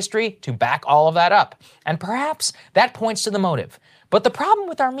media history to back all of that up. And perhaps that points to the motive. But the problem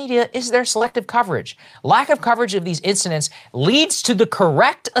with our media is their selective coverage. Lack of coverage of these incidents leads to the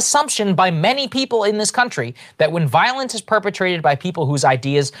correct assumption by many people in this country that when violence is perpetrated by people whose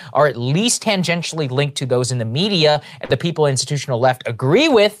ideas are at least tangentially linked to those in the media and the people institutional left agree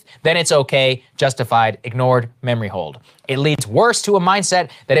with, then it's okay, justified, ignored, memory hold. It leads worse to a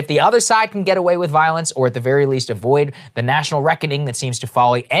mindset that if the other side can get away with violence, or at the very least avoid the national reckoning that seems to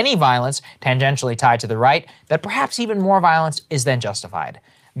follow any violence tangentially tied to the right, that perhaps even more violence is then justified.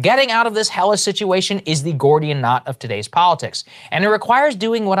 Getting out of this hellish situation is the Gordian knot of today's politics, and it requires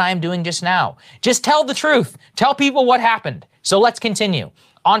doing what I am doing just now. Just tell the truth. Tell people what happened. So let's continue.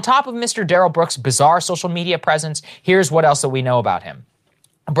 On top of Mr. Darrell Brooks' bizarre social media presence, here's what else that we know about him.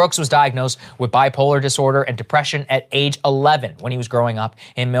 Brooks was diagnosed with bipolar disorder and depression at age 11 when he was growing up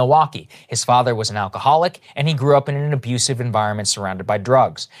in Milwaukee. His father was an alcoholic, and he grew up in an abusive environment surrounded by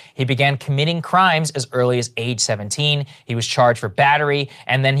drugs. He began committing crimes as early as age 17. He was charged for battery,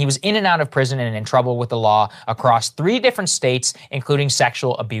 and then he was in and out of prison and in trouble with the law across 3 different states, including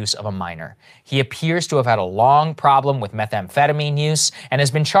sexual abuse of a minor. He appears to have had a long problem with methamphetamine use and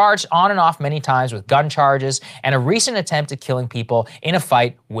has been charged on and off many times with gun charges and a recent attempt at killing people in a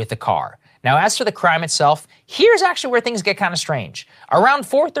fight with a car. Now, as for the crime itself, here's actually where things get kind of strange. Around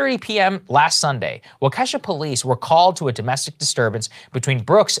 4:30 p.m. last Sunday, Waukesha police were called to a domestic disturbance between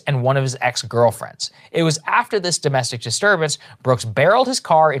Brooks and one of his ex-girlfriends. It was after this domestic disturbance, Brooks barreled his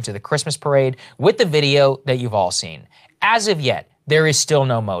car into the Christmas parade with the video that you've all seen. As of yet, there is still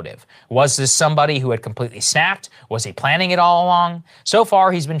no motive. Was this somebody who had completely snapped? Was he planning it all along? So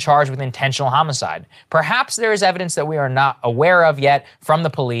far, he's been charged with intentional homicide. Perhaps there is evidence that we are not aware of yet from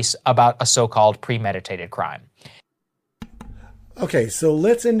the police about a so-called premeditated crime. Okay, so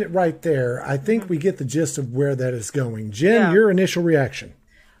let's end it right there. I think we get the gist of where that is going. Jen, your initial reaction.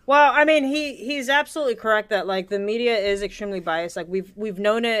 Well, I mean, he's absolutely correct that like the media is extremely biased. Like we've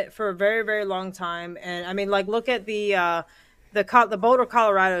known it for a very, very long time. And I mean, like look at the Boulder,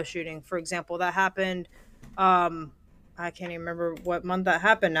 Colorado shooting, for example, that happened. I can't even remember what month that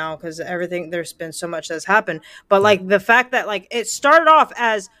happened now because there's been so much that's happened. But like the fact that like it started off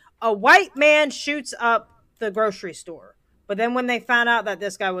as a white man shoots up the grocery store. But then when they found out that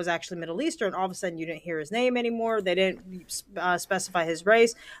this guy was actually Middle Eastern, all of a sudden you didn't hear his name anymore. They didn't specify his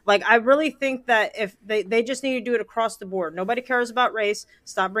race. Like, I really think that if they just need to do it across the board. Nobody cares about race.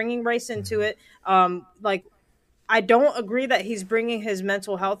 Stop bringing race into it. I don't agree that he's bringing his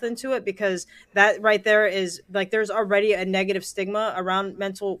mental health into it because that right there is like there's already a negative stigma around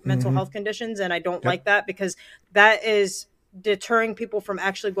mental health conditions. And I don't like that because that is deterring people from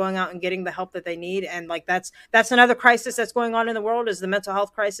actually going out and getting the help that they need. And like that's another crisis that's going on in the world is the mental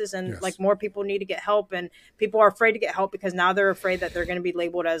health crisis. And like more people need to get help, and people are afraid to get help because now they're afraid that they're going to be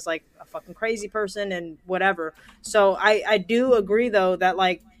labeled as like a fucking crazy person and whatever. So I do agree though that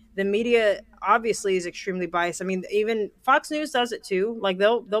like the media obviously is extremely biased. I mean, even Fox News does it too. Like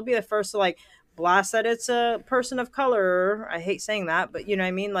they'll be the first to like blast that it's a person of color. I hate saying that, but you know what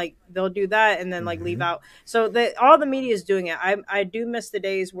I mean? Like they'll do that and then like leave out. So all the media is doing it. I do miss the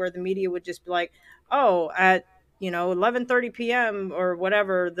days where the media would just be like, oh, at 11:30 p.m. or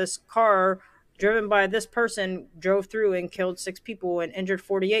whatever, this car driven by this person drove through and killed 6 people and injured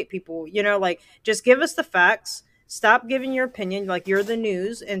 48 people. Like just give us the facts. stop giving your opinion like you're the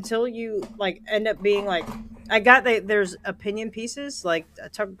news until you like end up being like, I got that there's opinion pieces like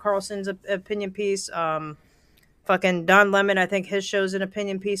Tucker Carlson's opinion piece, fucking Don Lemon, I think his show's an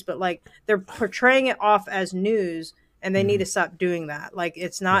opinion piece, but like they're portraying it off as news, and they need to stop doing that. Like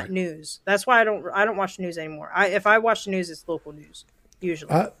it's not news. That's why I don't watch the news anymore. If I watch the news, it's local news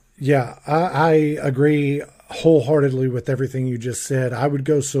usually. Yeah, I agree wholeheartedly with everything you just said. I would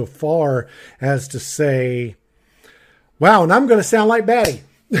go so far as to say, wow, and I'm going to sound like Batty.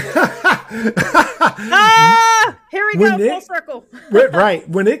 Here we go, full circle. Right.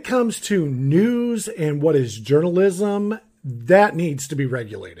 When it comes to news and what is journalism, that needs to be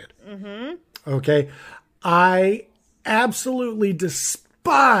regulated. Mm-hmm. Okay. I absolutely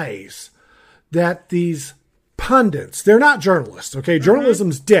despise that these pundits, they're not journalists. Okay.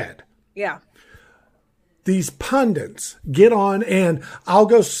 Journalism's dead. Yeah. These pundits get on, and I'll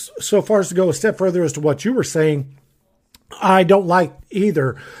go so far as to go a step further as to what you were saying. I don't like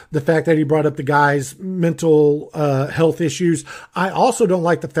either the fact that he brought up the guy's mental health issues. I also don't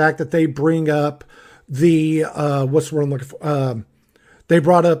like the fact that they bring up the what's the word I'm looking for? They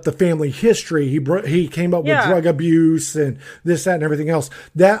brought up the family history. He came up with drug abuse and this, that, and everything else.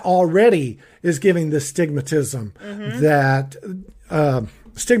 That already is giving the stigmatism that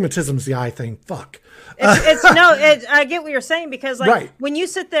stigmatism's the eye thing. Fuck. I get what you're saying, because like when you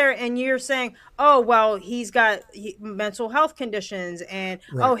sit there and you're saying, oh, well, he's got mental health conditions, and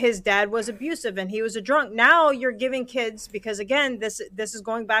oh, his dad was abusive and he was a drunk. Now you're giving kids, because again, this is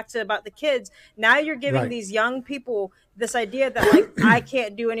going back to about the kids. Now you're giving these young people this idea that like, I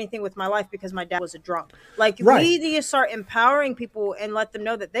can't do anything with my life because my dad was a drunk. Like we need to start empowering people and let them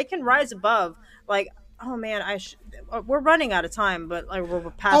know that they can rise above. Like, oh man, we're running out of time, but like we're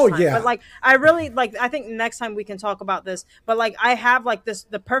past time. But like, I really like, I think next time we can talk about this, but like I have like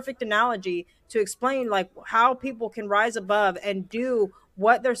the perfect analogy to explain like how people can rise above and do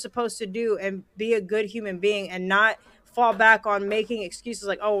what they're supposed to do and be a good human being, and not fall back on making excuses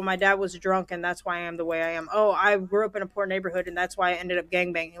like, oh, well, my dad was drunk and that's why I am the way I am. Oh, I grew up in a poor neighborhood and that's why I ended up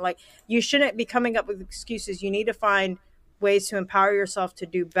gangbanging. Like, you shouldn't be coming up with excuses. You need to find ways to empower yourself to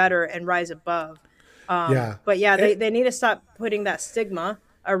do better and rise above. But they need to stop putting that stigma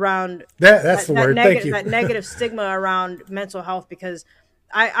around that's the word. Thank you. That negative stigma around mental health, because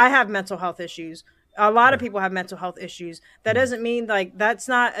I have mental health issues. A lot of people have mental health issues. That doesn't mean like that's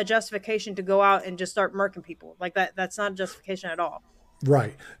not a justification to go out and just start murking people. Like that's not a justification at all.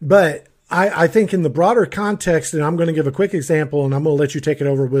 Right. But I think in the broader context, and I'm going to give a quick example, and I'm going to let you take it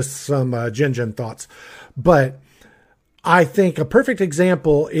over with some Gen thoughts. But I think a perfect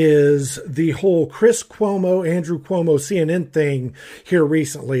example is the whole Chris Cuomo, Andrew Cuomo CNN thing here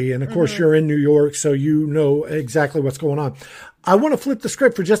recently. And of course, you're in New York, so you know exactly what's going on. I want to flip the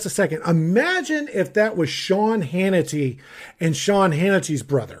script for just a second. Imagine if that was Sean Hannity and Sean Hannity's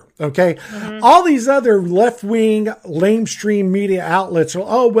brother. Okay. All these other left-wing lamestream media outlets are,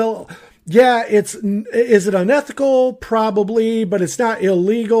 oh, well, yeah, is it unethical? Probably, but it's not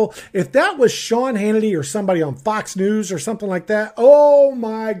illegal. If that was Sean Hannity or somebody on Fox News or something like that, oh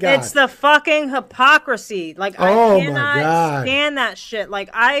my God. It's the fucking hypocrisy. Like, I cannot stand that shit. Like,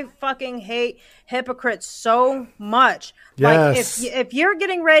 I fucking hate hypocrites so much. Yes. Like, if you're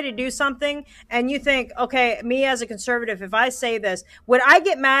getting ready to do something and you think, okay, me as a conservative, if I say this, would I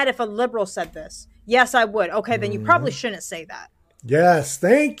get mad if a liberal said this? Yes, I would. Okay, then you probably shouldn't say that. Yes,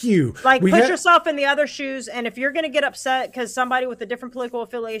 thank you. Like, put yourself in the other shoes, and if you're going to get upset because somebody with a different political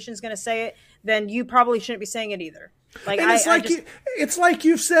affiliation is going to say it, then you probably shouldn't be saying it either. Like, and it's like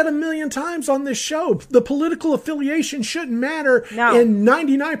you've said a million times on this show, the political affiliation shouldn't matter in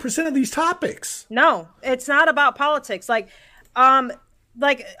 99% of these topics. No, it's not about politics. Honestly,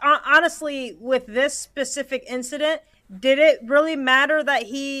 with this specific incident, did it really matter that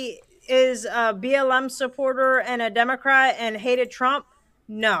he is a BLM supporter and a Democrat and hated Trump?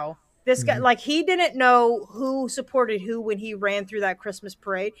 No. This guy, like, he didn't know who supported who when he ran through that Christmas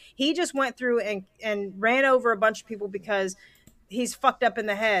parade. He just went through and ran over a bunch of people because he's fucked up in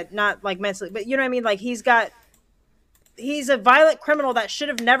the head, not like mentally, but you know what I mean? Like, he's a violent criminal that should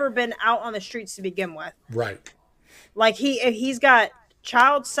have never been out on the streets to begin with. Right. Like, he's got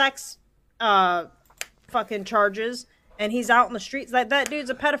child sex fucking charges, and he's out in the streets. Like, that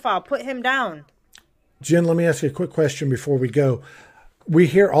dude's a pedophile. Put him down. Jen, let me ask you a quick question before we go. We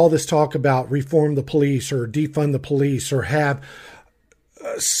hear all this talk about reform the police or defund the police or have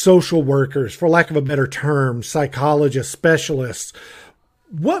social workers, for lack of a better term, psychologists, specialists.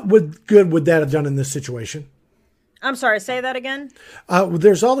 What good would that have done in this situation? I'm sorry, say that again?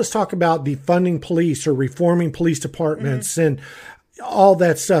 There's all this talk about defunding police or reforming police departments. And all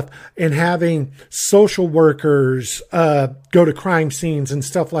that stuff, and having social workers go to crime scenes and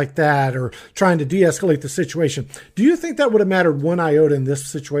stuff like that, or trying to de-escalate the situation. Do you think that would have mattered one iota in this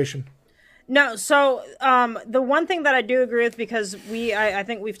situation? No. So the one thing that I do agree with, because I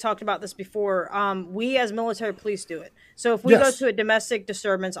think we've talked about this before, we as military police do it. So if we go to a domestic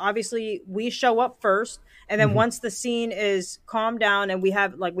disturbance, obviously we show up first. And then once the scene is calmed down and we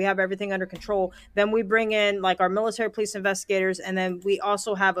have everything under control, then we bring in like our military police investigators. And then we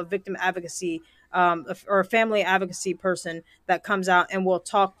also have a victim advocacy or a family advocacy person that comes out and will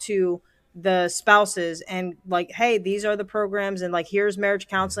talk to the spouses and like, hey, these are the programs, and like, here's marriage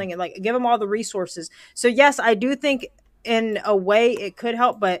counseling, and like give them all the resources. So yes, I do think in a way it could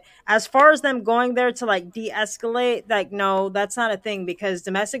help, but as far as them going there to like de-escalate, like, no, that's not a thing, because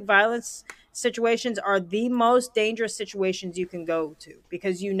domestic violence situations are the most dangerous situations you can go to,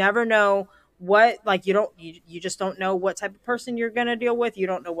 because you never know what, like, you just don't know what type of person you're going to deal with. You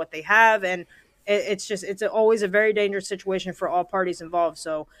don't know what they have, and it's always a very dangerous situation for all parties involved.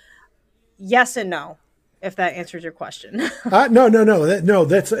 So yes and no, if that answers your question. No.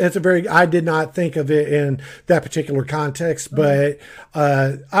 That's a very, I did not think of it in that particular context, but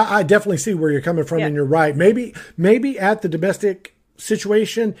I definitely see where you're coming from, and you're right. Maybe at the domestic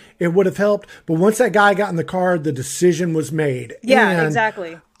situation it would have helped, but once that guy got in the car, the decision was made. Yeah,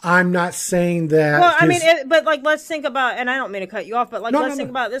 exactly. I'm not saying that. Well, I mean, but like, let's think about, and I don't mean to cut you off, but like, let's think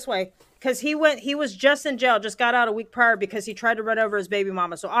about it this way. Because he was just in jail, just got out a week prior because he tried to run over his baby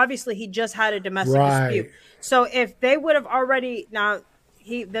mama. So obviously he just had a domestic dispute. So if they would have already, now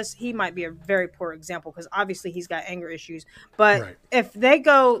he might be a very poor example because obviously he's got anger issues. But if they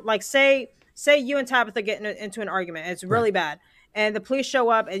go, like, say you and Tabitha get into an argument, and it's really bad, and the police show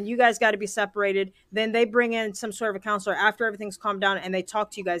up and you guys got to be separated, then they bring in some sort of a counselor after everything's calmed down, and they talk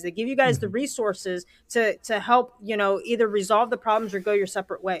to you guys. They give you guys the resources to help, either resolve the problems or go your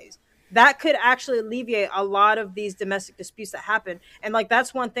separate ways. That could actually alleviate a lot of these domestic disputes that happen. And like,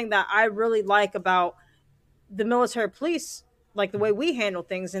 that's one thing that I really like about the military police, like the way we handle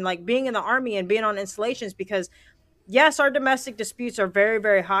things, and like being in the Army and being on installations, because yes, our domestic disputes are very,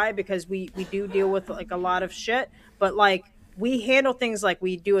 very high because we do deal with like a lot of shit, but like, we handle things like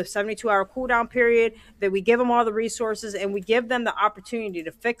we do a 72-hour cool down period, that we give them all the resources and we give them the opportunity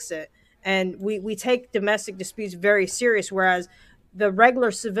to fix it. And we take domestic disputes very serious, whereas the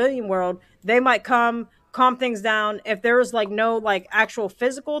regular civilian world, they might come calm things down. If there was like no like actual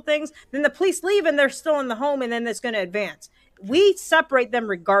physical things, then the police leave and they're still in the home, and then it's going to advance. We separate them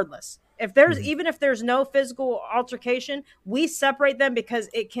regardless. If there's even if there's no physical altercation, we separate them because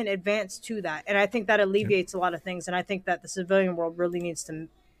it can advance to that. And I think that alleviates a lot of things. And I think that the civilian world really needs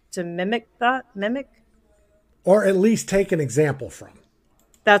to mimic, or at least take an example from.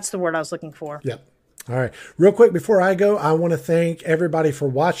 That's the word I was looking for. Yep. All right. Real quick before I go, I want to thank everybody for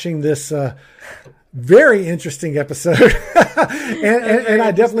watching this very interesting episode. and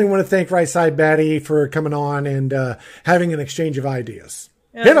I definitely want to thank Right Side Batty for coming on and having an exchange of ideas.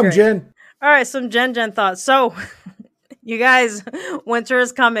 Hit them, Jen. All right. Some Jen thoughts. So you guys, winter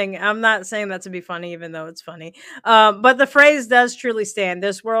is coming. I'm not saying that to be funny, even though it's funny. But the phrase does truly stand.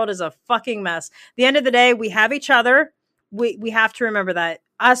 This world is a fucking mess. At the end of the day, we have each other. We have to remember that.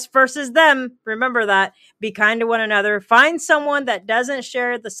 Us versus them. Remember that. Be kind to one another. Find someone that doesn't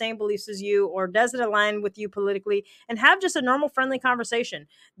share the same beliefs as you or doesn't align with you politically, and have just a normal, friendly conversation.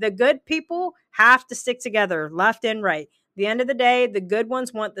 The good people have to stick together, left and right. At the end of the day, the good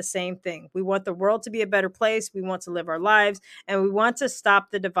ones want the same thing. We want the world to be a better place. We want to live our lives, and we want to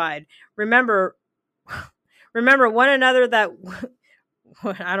stop the divide. Remember one another, that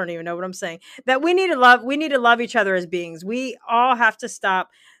I don't even know what I'm saying, that we need to love each other as beings. We all have to stop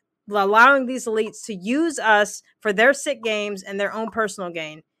allowing these elites to use us for their sick games and their own personal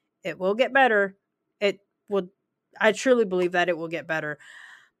gain. It will get better. I truly believe that it will get better.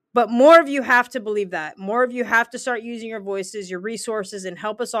 But more of you have to believe that. More of you have to start using your voices, your resources, and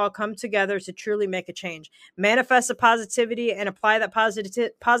help us all come together to truly make a change. Manifest the positivity and apply that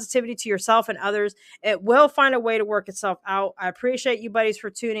positivity to yourself and others. It will find a way to work itself out. I appreciate you buddies for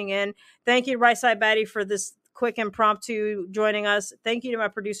tuning in. Thank you, Right Side Batty, for this quick impromptu joining us. Thank you to my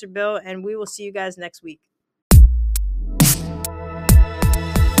producer, Bill, and we will see you guys next week.